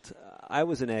adult, I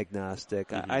was an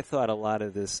agnostic. I thought a lot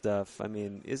of this stuff,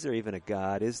 is there even a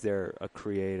God? Is there a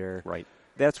creator? Right.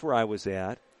 That's where I was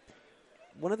at.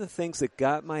 One of the things that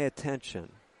got my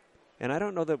attention, and I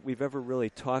don't know that we've ever really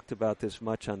talked about this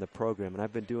much on the program, and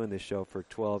I've been doing this show for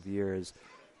 12 years,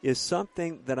 is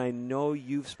something that I know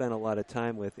you've spent a lot of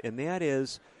time with, and that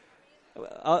is,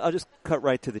 I'll just cut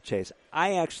right to the chase.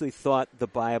 I actually thought the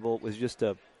Bible was just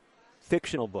a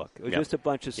fictional book. It was just a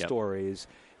bunch of stories,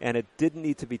 and it didn't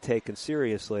need to be taken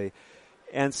seriously.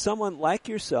 And someone like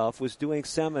yourself was doing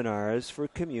seminars for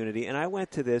community, and I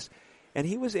went to this, and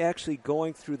he was actually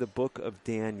going through the book of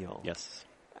Daniel. Yes.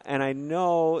 And I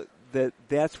know that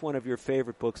that's one of your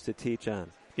favorite books to teach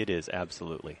on. It is,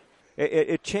 absolutely.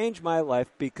 It changed my life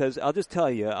because I'll just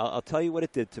tell you, I'll tell you what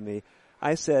it did to me.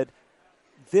 I said,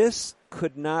 this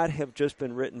could not have just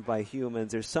been written by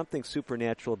humans. There's something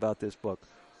supernatural about this book.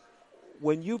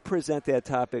 When you present that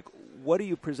topic, what do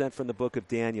you present from the book of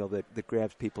Daniel that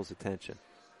grabs people's attention?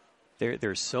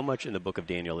 There's so much in the book of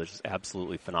Daniel that is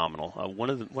absolutely phenomenal.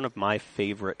 One of my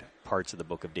favorite parts of the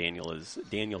book of Daniel is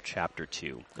Daniel chapter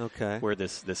 2, okay, where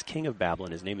this king of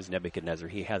Babylon, his name is Nebuchadnezzar,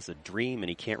 he has a dream and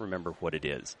he can't remember what it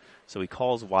is. So he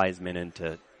calls wise men in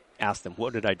to ask them,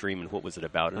 what did I dream and what was it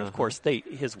about? And of course,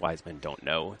 his wise men don't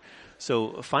know.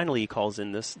 So finally he calls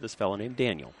in this fellow named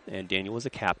Daniel, and Daniel was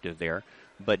a captive there,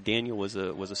 but Daniel was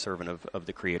a servant of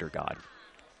the Creator God.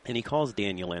 And he calls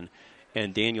Daniel in,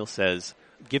 and Daniel says,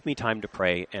 give me time to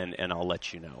pray, and I'll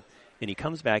let you know. And he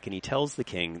comes back and he tells the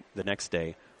king the next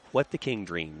day what the king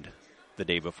dreamed the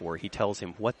day before. He tells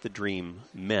him what the dream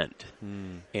meant,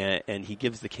 and he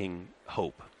gives the king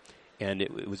hope. And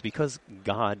it was because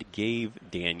God gave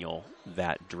Daniel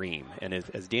that dream. And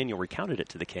as Daniel recounted it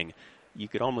to the king, you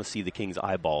could almost see the king's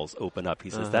eyeballs open up. He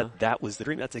says, that was the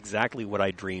dream. That's exactly what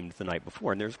I dreamed the night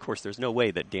before. And there's no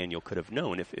way that Daniel could have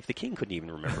known if the king couldn't even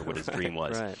remember what his dream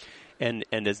was. Right. And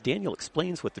as Daniel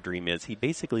explains what the dream is, he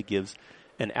basically gives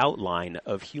an outline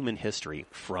of human history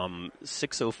from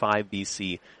 605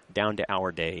 BC down to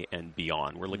our day and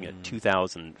beyond. We're looking at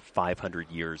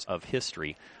 2,500 years of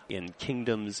history in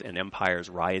kingdoms and empires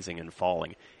rising and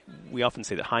falling. We often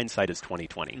say that hindsight is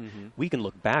 20/20. We can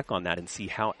look back on that and see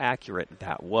how accurate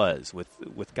that was,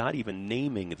 with God even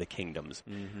naming the kingdoms.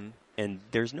 And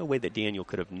there's no way that Daniel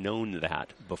could have known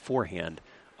that beforehand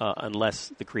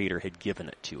unless the Creator had given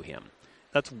it to him.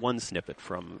 That's one snippet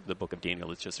from the book of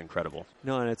Daniel. It's just incredible.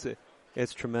 No, and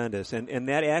it's tremendous. And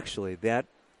that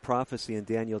prophecy in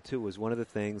Daniel 2 was one of the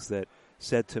things that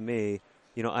said to me,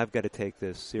 I've got to take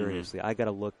this seriously. I got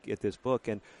to look at this book.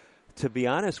 And to be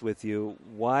honest with you,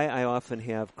 why I often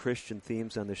have Christian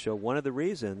themes on the show, one of the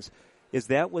reasons is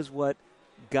that was what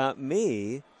got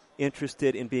me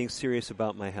interested in being serious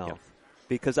about my health,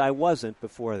 because I wasn't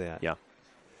before that. Yeah.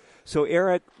 So,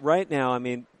 Eric, right now,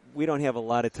 we don't have a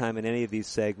lot of time in any of these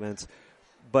segments,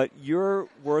 but you're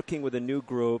working with a new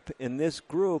group, and this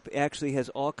group actually has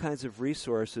all kinds of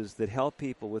resources that help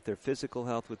people with their physical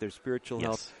health, with their spiritual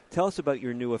health. Tell us about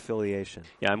your new affiliation.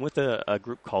 Yeah, I'm with a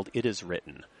group called It Is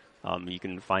Written. You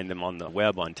can find them on the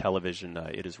web, on television.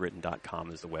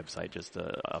 Itiswritten.com is the website. Just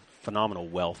a phenomenal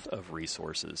wealth of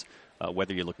resources.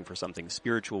 Whether you're looking for something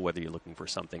spiritual, whether you're looking for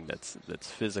something that's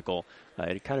physical,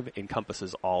 it kind of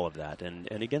encompasses all of that. And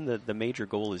again, the major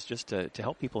goal is just to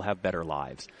help people have better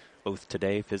lives, both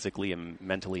today, physically and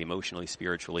mentally, emotionally,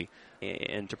 spiritually,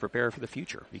 and to prepare for the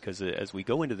future. Because as we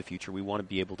go into the future, we want to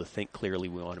be able to think clearly.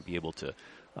 We want to be able to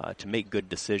make good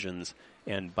decisions.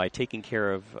 And by taking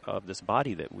care of this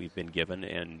body that we've been given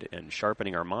and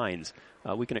sharpening our minds,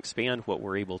 we can expand what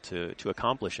we're able to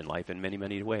accomplish in life in many,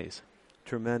 many ways.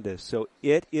 Tremendous. So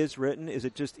It Is Written. Is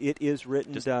it just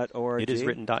itiswritten.org?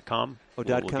 Itiswritten.com. Oh,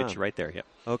 we'll get you right there, yeah.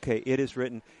 Okay, It Is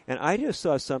Written. And I just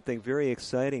saw something very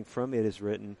exciting from It Is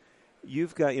Written.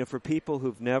 You've got, for people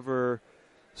who've never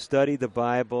studied the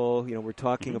Bible, we're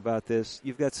talking about this,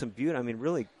 you've got some beautiful,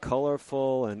 really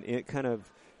colorful and kind of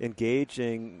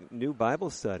engaging new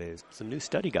Bible studies. Some new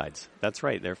study guides. That's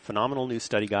right. They're phenomenal new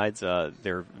study guides.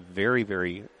 They're very,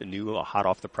 very new, hot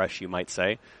off the press, you might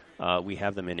say. We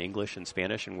have them in English and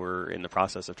Spanish, and we're in the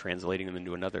process of translating them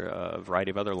into another variety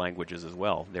of other languages as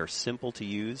well. They're simple to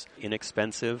use,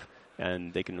 inexpensive,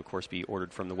 and they can, of course, be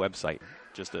ordered from the website.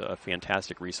 Just a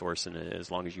fantastic resource, and as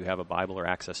long as you have a Bible or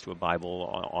access to a Bible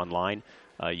online,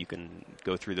 you can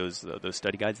go through those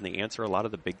study guides, and they answer a lot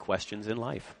of the big questions in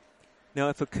life. Now,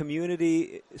 if a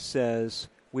community says,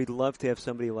 we'd love to have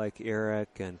somebody like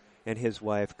Eric and his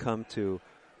wife come to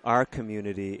our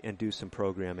community and do some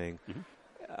programming,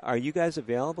 are you guys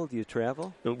available? Do you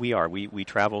travel? We are. We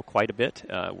travel quite a bit.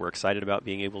 We're excited about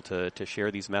being able to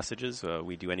share these messages.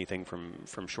 We do anything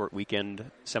from short weekend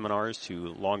seminars to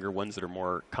longer ones that are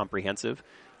more comprehensive.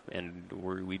 And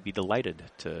we'd be delighted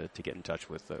to get in touch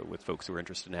with folks who are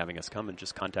interested in having us come, and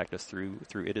just contact us through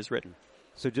It Is Written.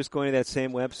 So just going to that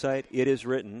same website,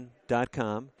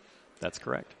 itiswritten.com. That's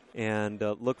correct. And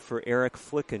look for Eric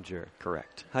Flickinger.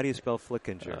 Correct. How do you spell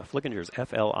Flickinger? Flickinger is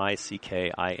Flickinger.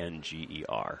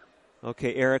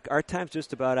 Okay, Eric, our time's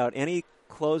just about out. Any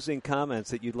closing comments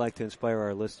that you'd like to inspire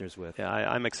our listeners with? Yeah,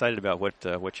 I'm excited about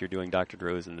what you're doing, Dr.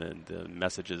 DeRose, and the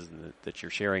messages that you're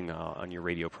sharing on your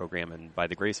radio program. And by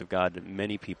the grace of God,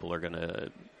 many people are going to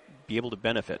be able to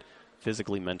benefit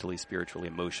physically, mentally, spiritually,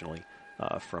 emotionally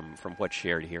from what's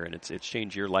shared here. And it's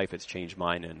changed your life, it's changed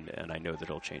mine, and I know that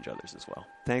it'll change others as well.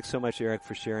 Thanks so much, Eric,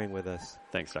 for sharing with us.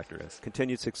 Thanks, Dr. DeRose.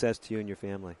 Continued success to you and your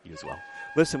family. You as well.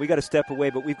 Listen, we got to step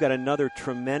away, but we've got another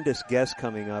tremendous guest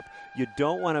coming up. You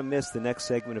don't want to miss the next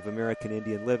segment of American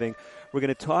Indian Living. We're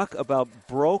going to talk about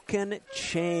broken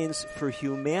chains for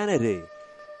humanity.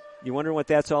 You wondering what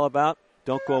that's all about?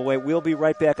 Don't go away. We'll be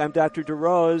right back. I'm Dr.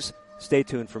 DeRose. Stay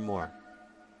tuned for more.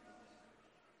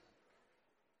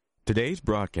 Today's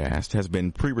broadcast has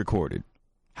been pre-recorded.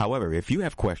 However, if you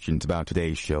have questions about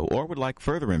today's show or would like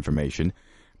further information,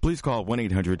 please call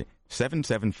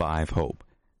 1-800-775-HOPE.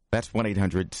 That's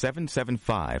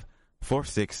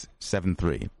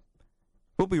 1-800-775-4673.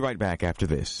 We'll be right back after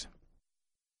this.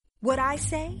 What I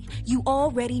say, you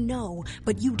already know,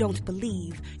 but you don't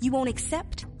believe. You won't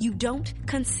accept, you don't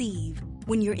conceive.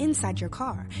 When you're inside your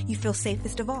car, you feel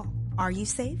safest of all. Are you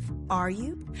safe? Are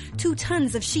you? 2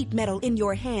 tons of sheet metal in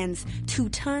your hands. 2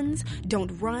 tons don't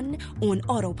run on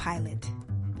autopilot.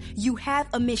 You have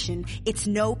a mission. It's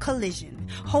no collision.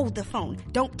 Hold the phone.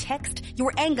 Don't text.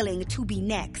 You're angling to be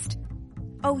next.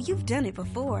 Oh, you've done it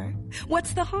before.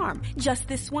 What's the harm? Just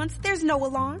this once. There's no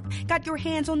alarm. Got your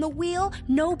hands on the wheel?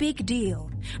 No big deal.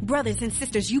 Brothers and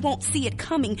sisters, you won't see it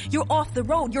coming. You're off the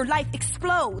road. Your life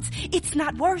explodes. It's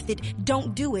not worth it.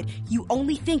 Don't do it. You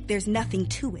only think there's nothing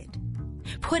to it.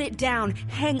 Put it down.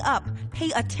 Hang up.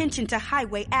 Pay attention to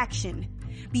highway action.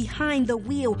 Behind the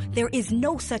wheel, there is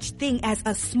no such thing as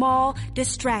a small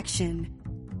distraction.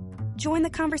 Join the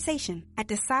conversation at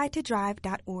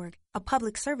decidetodrive.org, a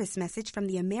public service message from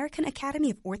the American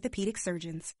Academy of Orthopedic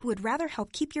Surgeons, who would rather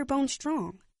help keep your bones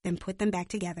strong than put them back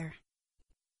together.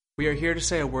 We are here to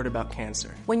say a word about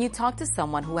cancer. When you talk to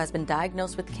someone who has been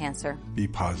diagnosed with cancer, be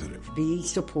positive. Be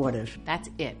supportive. That's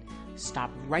it.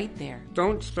 Stop right there.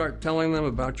 Don't start telling them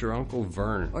about your Uncle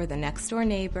Vern. Or the next door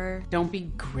neighbor. Don't be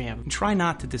grim. And try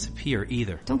not to disappear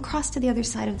either. Don't cross to the other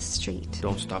side of the street.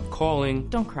 Don't stop calling.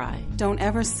 Don't cry. Don't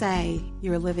ever say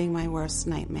you're living my worst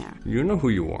nightmare. You know who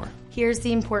you are. Here's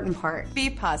the important part. Be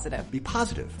positive. Be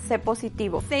positive. Sé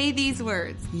positivo. Say these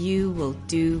words. You will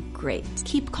do great.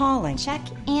 Keep calling. Check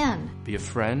in. Be a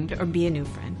friend. Or be a new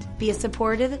friend. Be a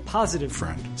supportive, positive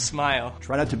friend. Smile.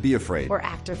 Try not to be afraid. Or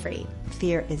act afraid.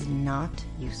 Fear is not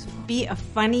useful. Be a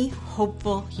funny,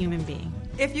 hopeful human being.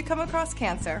 If you come across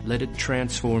cancer, let it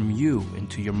transform you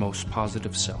into your most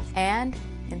positive self. And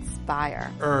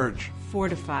inspire. Urge.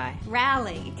 Fortify.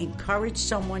 rally. Encourage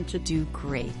someone to do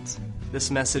great. This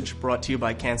message brought to you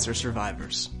by cancer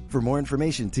survivors. For more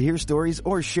information, to hear stories,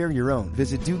 or share your own,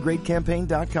 visit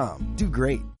DoGreatCampaign.com. Do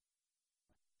great.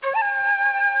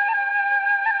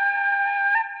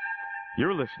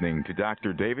 You're listening to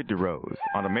Dr. David DeRose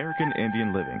on American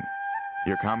Indian Living.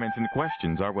 Your comments and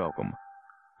questions are welcome.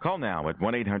 Call now at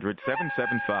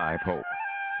 1-800-775-HOPE.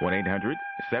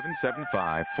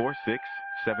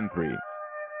 1-800-775-4673.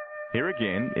 Here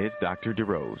again is Dr.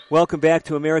 DeRose. Welcome back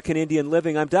to American Indian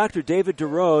Living. I'm Dr. David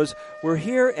DeRose. We're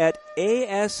here at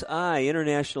ASI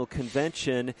International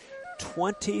Convention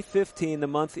 2015. The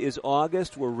month is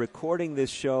August. We're recording this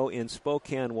show in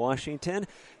Spokane, Washington.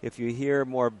 If you hear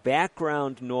more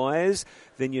background noise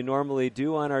than you normally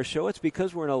do on our show, it's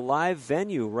because we're in a live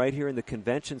venue right here in the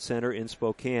Convention Center in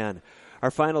Spokane. Our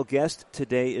final guest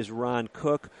today is Ron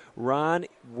Cook. Ron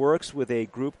works with a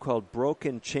group called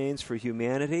Broken Chains for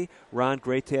Humanity. Ron,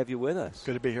 great to have you with us.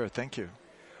 Good to be here. Thank you.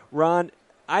 Ron,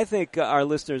 I think our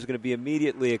listeners are going to be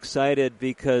immediately excited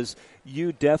because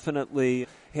you definitely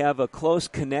have a close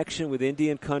connection with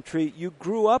Indian country. You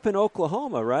grew up in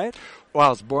Oklahoma, right? Well, I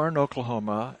was born in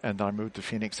Oklahoma, and I moved to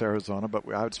Phoenix, Arizona, but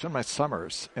I would spend my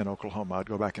summers in Oklahoma. I'd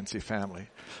go back and see family.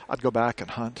 I'd go back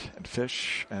and hunt and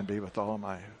fish and be with all of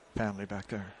my family back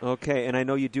there. Okay, and I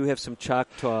know you do have some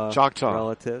Choctaw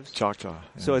relatives. Choctaw.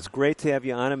 Yeah. So it's great to have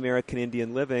you on American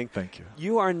Indian Living. Thank you.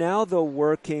 You are now, though,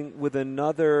 working with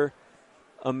another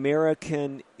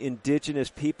American indigenous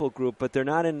people group, but they're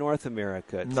not in North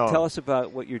America. No. Tell us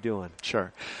about what you're doing.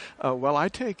 Sure. Well, I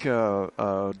take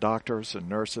doctors and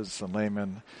nurses and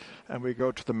laymen, and we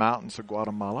go to the mountains of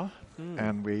Guatemala,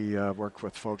 and we work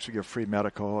with folks who give free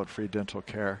medical and free dental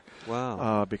care.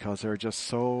 Wow. Because there are just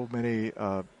so many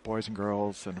boys and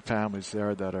girls and families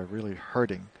there that are really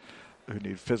hurting, who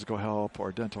need physical help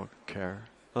or dental care.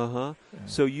 Uh-huh. Yeah.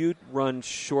 So you run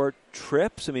short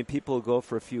trips? I mean, people go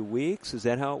for a few weeks. Is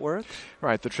that how it works?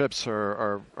 Right. The trips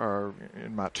are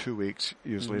in about 2 weeks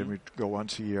usually, and we go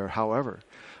once a year. However,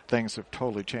 things have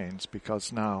totally changed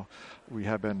because now we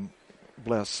have been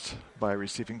blessed by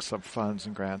receiving some funds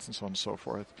and grants and so on and so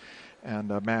forth.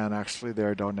 And a man actually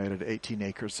there donated 18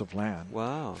 acres of land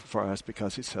for us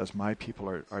because he says, my people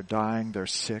are dying, they're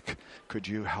sick, could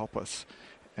you help us?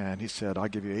 And he said, I'll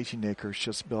give you 18 acres,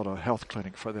 just build a health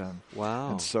clinic for them.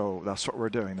 Wow. And so that's what we're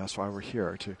doing. That's why we're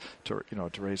here, to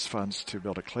raise funds to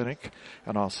build a clinic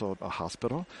and also a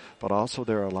hospital. But also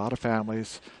there are a lot of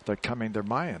families that are coming, they're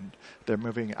Mayan. They're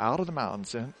moving out of the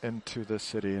mountains into the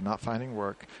city and not finding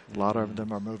work. A lot of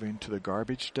them are moving to the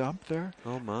garbage dump there.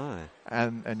 Oh, my.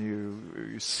 And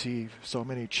you see so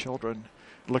many children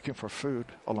looking for food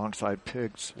alongside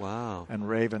pigs and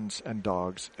ravens and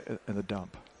dogs in the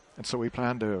dump. And so we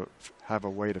plan to have a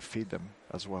way to feed them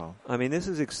as well. I mean, this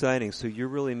is exciting. So you're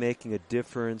really making a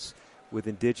difference with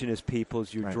indigenous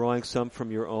peoples. You're drawing some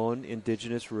from your own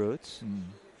indigenous roots.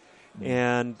 Mm.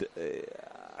 And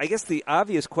I guess the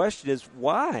obvious question is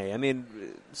why? I mean,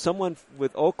 someone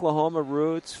with Oklahoma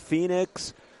roots,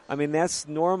 Phoenix, I mean, that's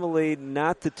normally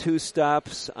not the two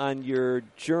stops on your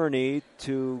journey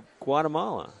to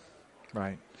Guatemala.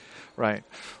 Right.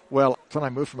 Well, when I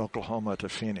moved from Oklahoma to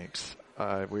Phoenix,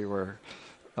 we were,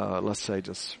 let's say,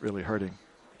 just really hurting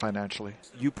financially.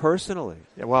 You personally?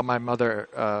 Yeah, well, my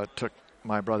mother took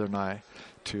my brother and I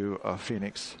to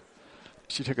Phoenix.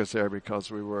 She took us there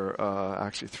because we were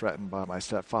actually threatened by my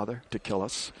stepfather to kill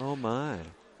us. Oh, my.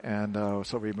 And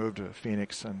so we moved to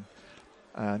Phoenix and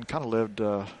kind of lived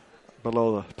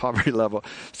below the poverty level.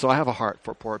 So I have a heart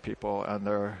for poor people, and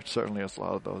there certainly is a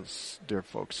lot of those dear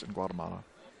folks in Guatemala.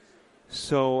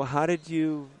 So how did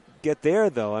you get there,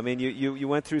 though? I mean, you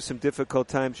went through some difficult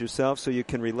times yourself, so you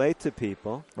can relate to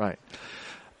people. Right.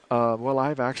 Well,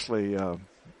 I've actually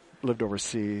lived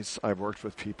overseas. I've worked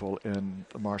with people in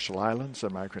the Marshall Islands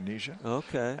and Micronesia.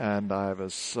 Okay. And I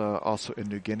was also in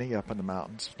New Guinea up in the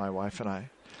mountains, my wife and I.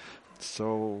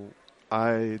 So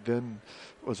I then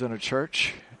was in a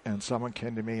church, and someone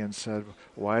came to me and said,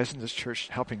 why isn't this church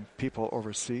helping people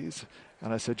overseas?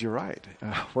 And I said, you're right.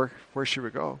 Where should we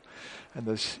go? And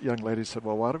this young lady said,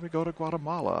 well, why don't we go to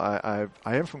Guatemala?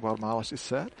 I am from Guatemala, she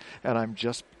said, and I'm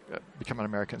just become an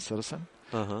American citizen.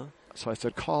 Uh-huh. So I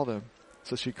said, call them.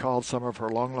 So she called some of her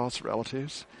long-lost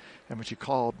relatives, and when she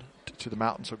called to the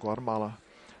mountains of Guatemala,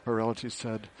 her relatives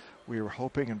said, we were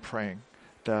hoping and praying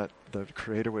that the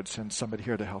Creator would send somebody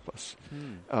here to help us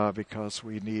because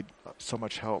we need so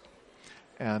much help.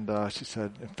 And she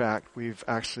said, in fact, we've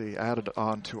actually added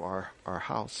on to our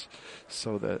house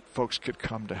so that folks could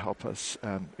come to help us,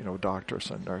 and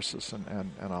doctors and nurses,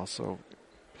 and also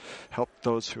help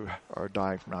those who are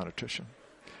dying from malnutrition.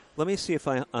 Let me see if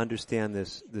I understand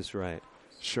this right.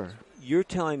 Sure. You're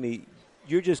telling me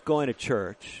you're just going to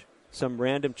church, some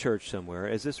random church somewhere.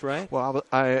 Is this right? Well,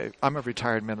 I'm a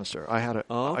retired minister.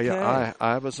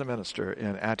 I was a minister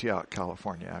in Antioch,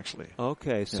 California, actually.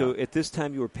 Okay, so at this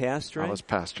time you were pastoring? I was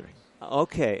pastoring.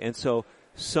 Okay, and so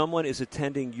someone is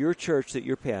attending your church that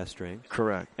you're pastoring.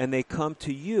 Correct. And they come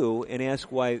to you and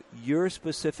ask why your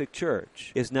specific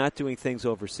church is not doing things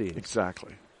overseas.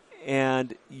 Exactly.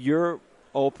 And you're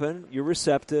open, you're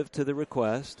receptive to the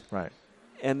request. Right.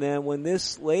 And then when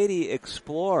this lady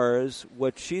explores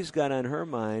what she's got on her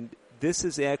mind, this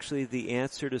is actually the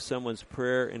answer to someone's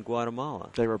prayer in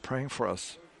Guatemala. They were praying for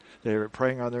us. They were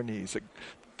praying on their knees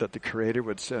that the Creator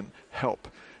would send help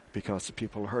because the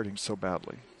people are hurting so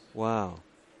badly. Wow.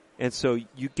 And so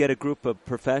you get a group of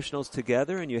professionals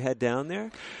together and you head down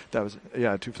there? That was,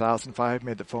 2005,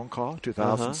 made the phone call.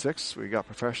 2006, we got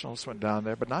professionals, went down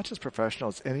there. But not just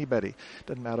professionals, anybody.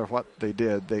 Doesn't matter what they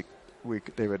did, they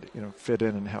would fit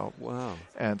in and help. Wow.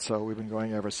 And so we've been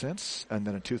going ever since. And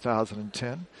then in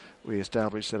 2010, we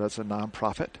established it as a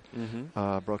nonprofit,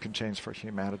 Broken Chains for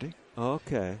Humanity.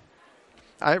 Okay.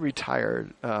 I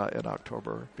retired in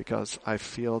October because I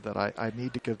feel that I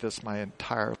need to give this my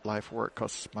entire life work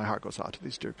because my heart goes out to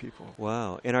these dear people.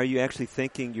 Wow. And are you actually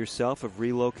thinking yourself of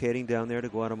relocating down there to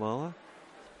Guatemala?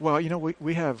 Well,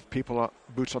 we have people,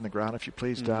 boots on the ground, if you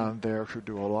please, down there who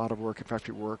do a lot of work. In fact,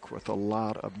 we work with a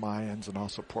lot of Mayans and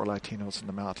also poor Latinos in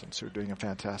the mountains who are doing a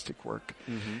fantastic work.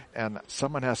 Mm-hmm. And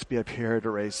someone has to be up here to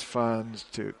raise funds,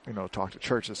 to, talk to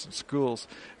churches and schools.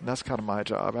 And that's kind of my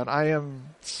job. And I am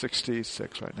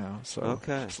 66 right now, so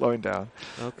slowing down.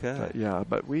 Okay.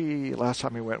 But last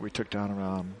time we went, we took down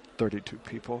around 32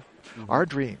 people. Mm-hmm. Our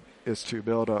dream is to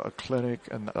build a clinic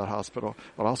and a hospital,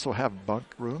 but also have bunk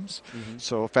rooms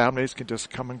so families can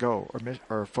just come and go,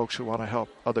 or folks who want to help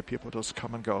other people just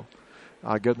come and go.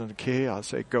 I'll give them the key. I'll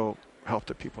say, go help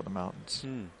the people in the mountains.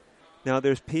 Now,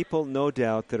 there's people, no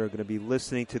doubt, that are going to be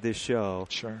listening to this show.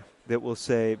 Sure. that will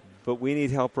say, but we need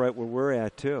help right where we're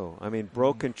at, too. I mean,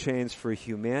 Broken Chains for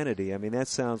Humanity. I mean, that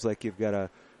sounds like you've got a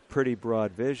pretty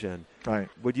broad vision. Right.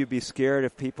 Would you be scared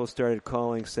if people started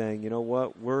calling saying, you know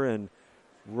what, we're in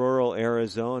rural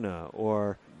Arizona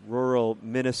or rural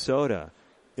Minnesota,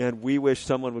 and we wish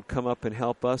someone would come up and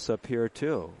help us up here,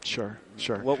 too? Sure.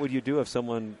 What would you do if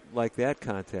someone like that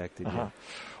contacted you?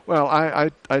 Well,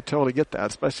 I totally get that,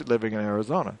 especially living in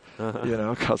Arizona,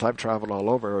 because I've traveled all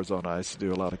over Arizona. I used to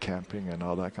do a lot of camping and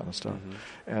all that kind of stuff.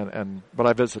 But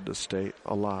I visited the state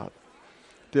a lot.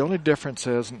 The only difference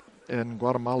is in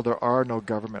Guatemala, there are no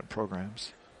government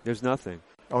programs. There's nothing.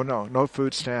 Oh, no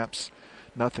food stamps,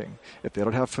 nothing. If they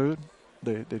don't have food,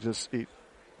 they just eat.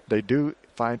 They do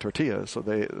find tortillas, so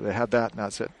they have that, and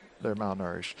that's it. They're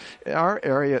malnourished. In our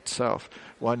area itself,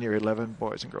 1 year, 11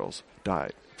 boys and girls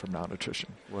died from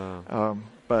malnutrition. Wow.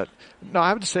 But no,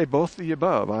 I would say both of the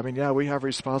above. I mean, yeah, we have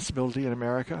responsibility in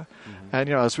America, and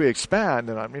as we expand,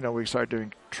 and we start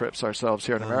doing trips ourselves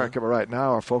here in America. But right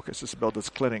now, our focus is to build this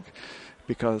clinic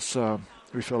because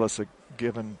we feel it's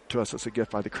given to us as a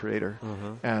gift by the Creator.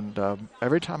 And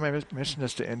every time I mention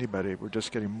this to anybody, we're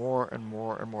just getting more and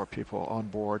more and more people on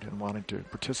board and wanting to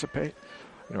participate,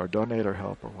 or donate or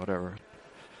help or whatever.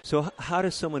 So how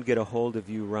does someone get a hold of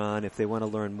you, Ron, if they want to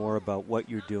learn more about what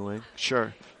you're doing?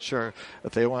 Sure.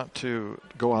 If they want to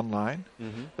go online,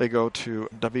 they go to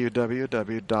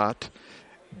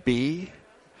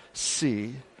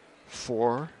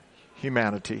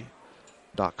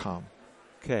www.bc4humanity.com.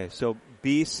 Okay, so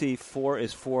BC4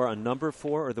 is for a number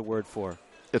 4 or the word 4?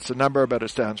 It's a number, but it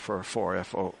stands for 4,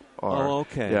 F-O-R. Oh,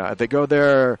 okay. Yeah, if they go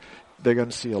there, they're going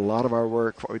to see a lot of our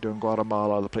work, what we do in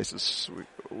Guatemala, the places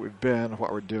we've been,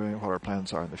 what we're doing, what our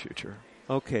plans are in the future.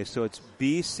 Okay, so it's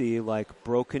BC like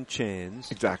Broken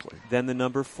Chains. Exactly. Then the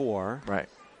number 4. Right.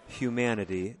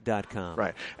 Humanity.com.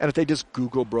 Right. And if they just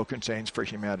Google Broken Chains for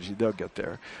Humanity, they'll get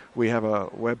there. We have a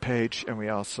web page, and we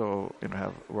also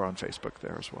we're on Facebook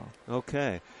there as well.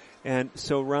 Okay. And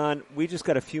so, Ron, we just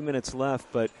got a few minutes left,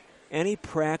 but any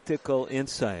practical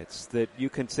insights that you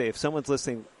can say, if someone's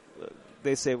listening,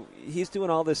 they say, he's doing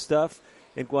all this stuff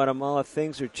in Guatemala,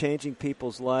 things are changing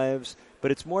people's lives, but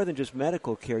it's more than just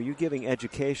medical care. You're giving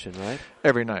education, right?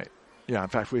 Every night. Yeah, in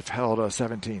fact, we've held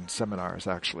 17 seminars,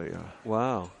 actually.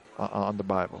 Wow. On the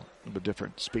Bible, the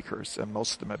different speakers, and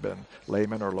most of them have been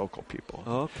laymen or local people.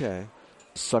 Okay.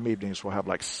 Some evenings we'll have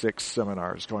like 6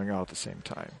 seminars going on at the same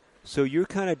time. So you're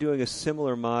kind of doing a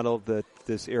similar model that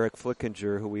this Eric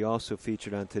Flickinger, who we also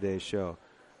featured on today's show,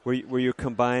 where you're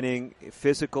combining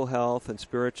physical health and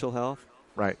spiritual health?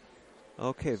 Right.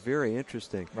 Okay, very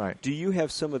interesting. Right. Do you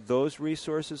have some of those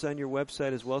resources on your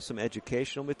website as well, some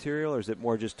educational material, or is it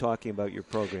more just talking about your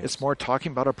program? It's more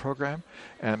talking about our program,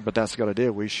 but that's a good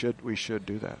idea. We should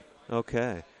do that.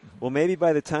 Okay. Well, maybe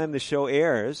by the time the show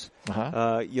airs,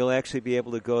 you'll actually be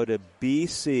able to go to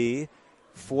BC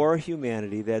for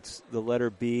Humanity. That's the letter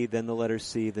B, then the letter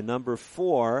C, the number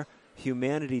 4,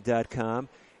 humanity.com.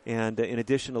 And in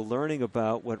addition to learning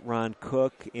about what Ron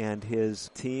Cook and his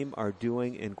team are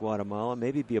doing in Guatemala,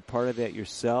 maybe be a part of that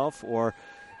yourself or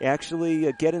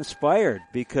actually get inspired,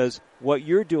 because what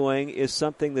you're doing is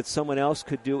something that someone else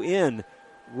could do in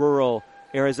rural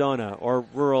Arizona or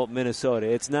rural Minnesota.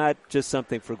 It's not just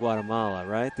something for Guatemala,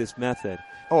 right, this method?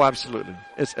 Oh, absolutely.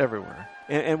 It's everywhere.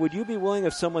 And would you be willing,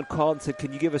 if someone called and said,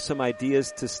 can you give us some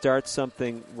ideas to start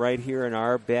something right here in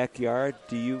our backyard?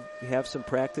 Do you have some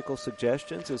practical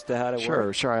suggestions as to how to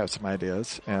work? Sure, I have some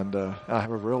ideas, and I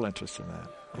have a real interest in that.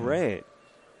 Great.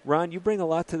 Ron, you bring a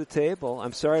lot to the table.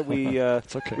 I'm sorry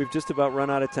it's okay. We've just about run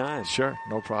out of time. Sure,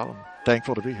 no problem.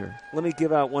 Thankful to be here. Let me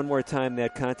give out one more time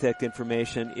that contact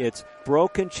information. It's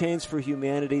Broken Chains for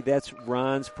Humanity. That's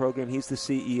Ron's program. He's the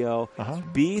CEO.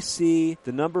 BC,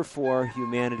 the number 4,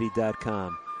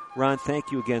 humanity.com. Ron,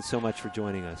 thank you again so much for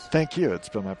joining us. Thank you. It's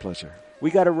been my pleasure. We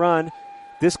got to run.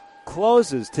 This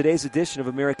closes today's edition of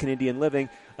American Indian Living.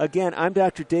 Again, I'm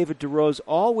Dr. David DeRose,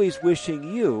 always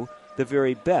wishing you the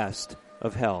very best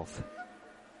of health.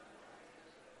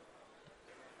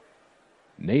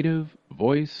 Native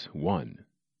Voice One,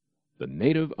 the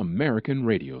Native American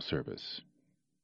radio service.